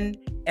one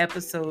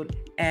episode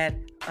at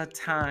a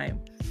time.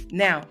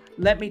 Now,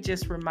 let me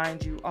just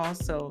remind you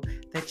also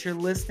that you're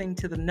listening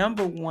to the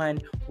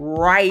 #1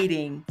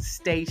 writing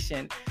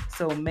station.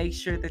 So make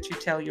sure that you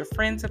tell your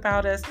friends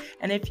about us.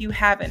 And if you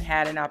haven't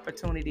had an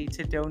opportunity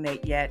to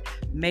donate yet,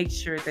 make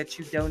sure that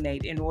you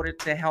donate in order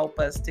to help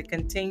us to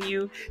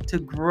continue to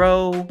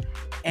grow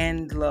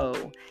and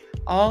glow.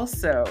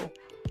 Also,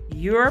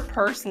 you're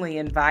personally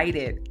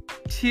invited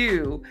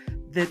to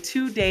the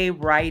 2-day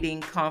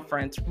writing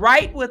conference.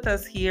 Write with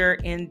us here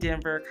in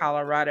Denver,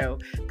 Colorado.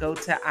 Go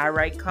to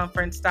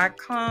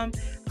iWriteConference.com,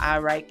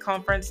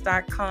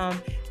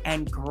 iWriteConference.com,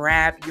 and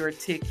grab your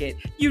ticket.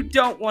 You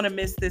don't want to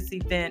miss this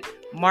event,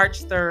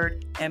 March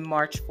 3rd and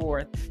March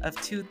 4th of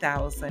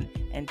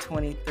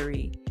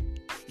 2023.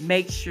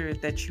 Make sure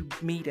that you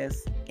meet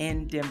us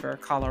in Denver,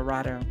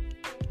 Colorado.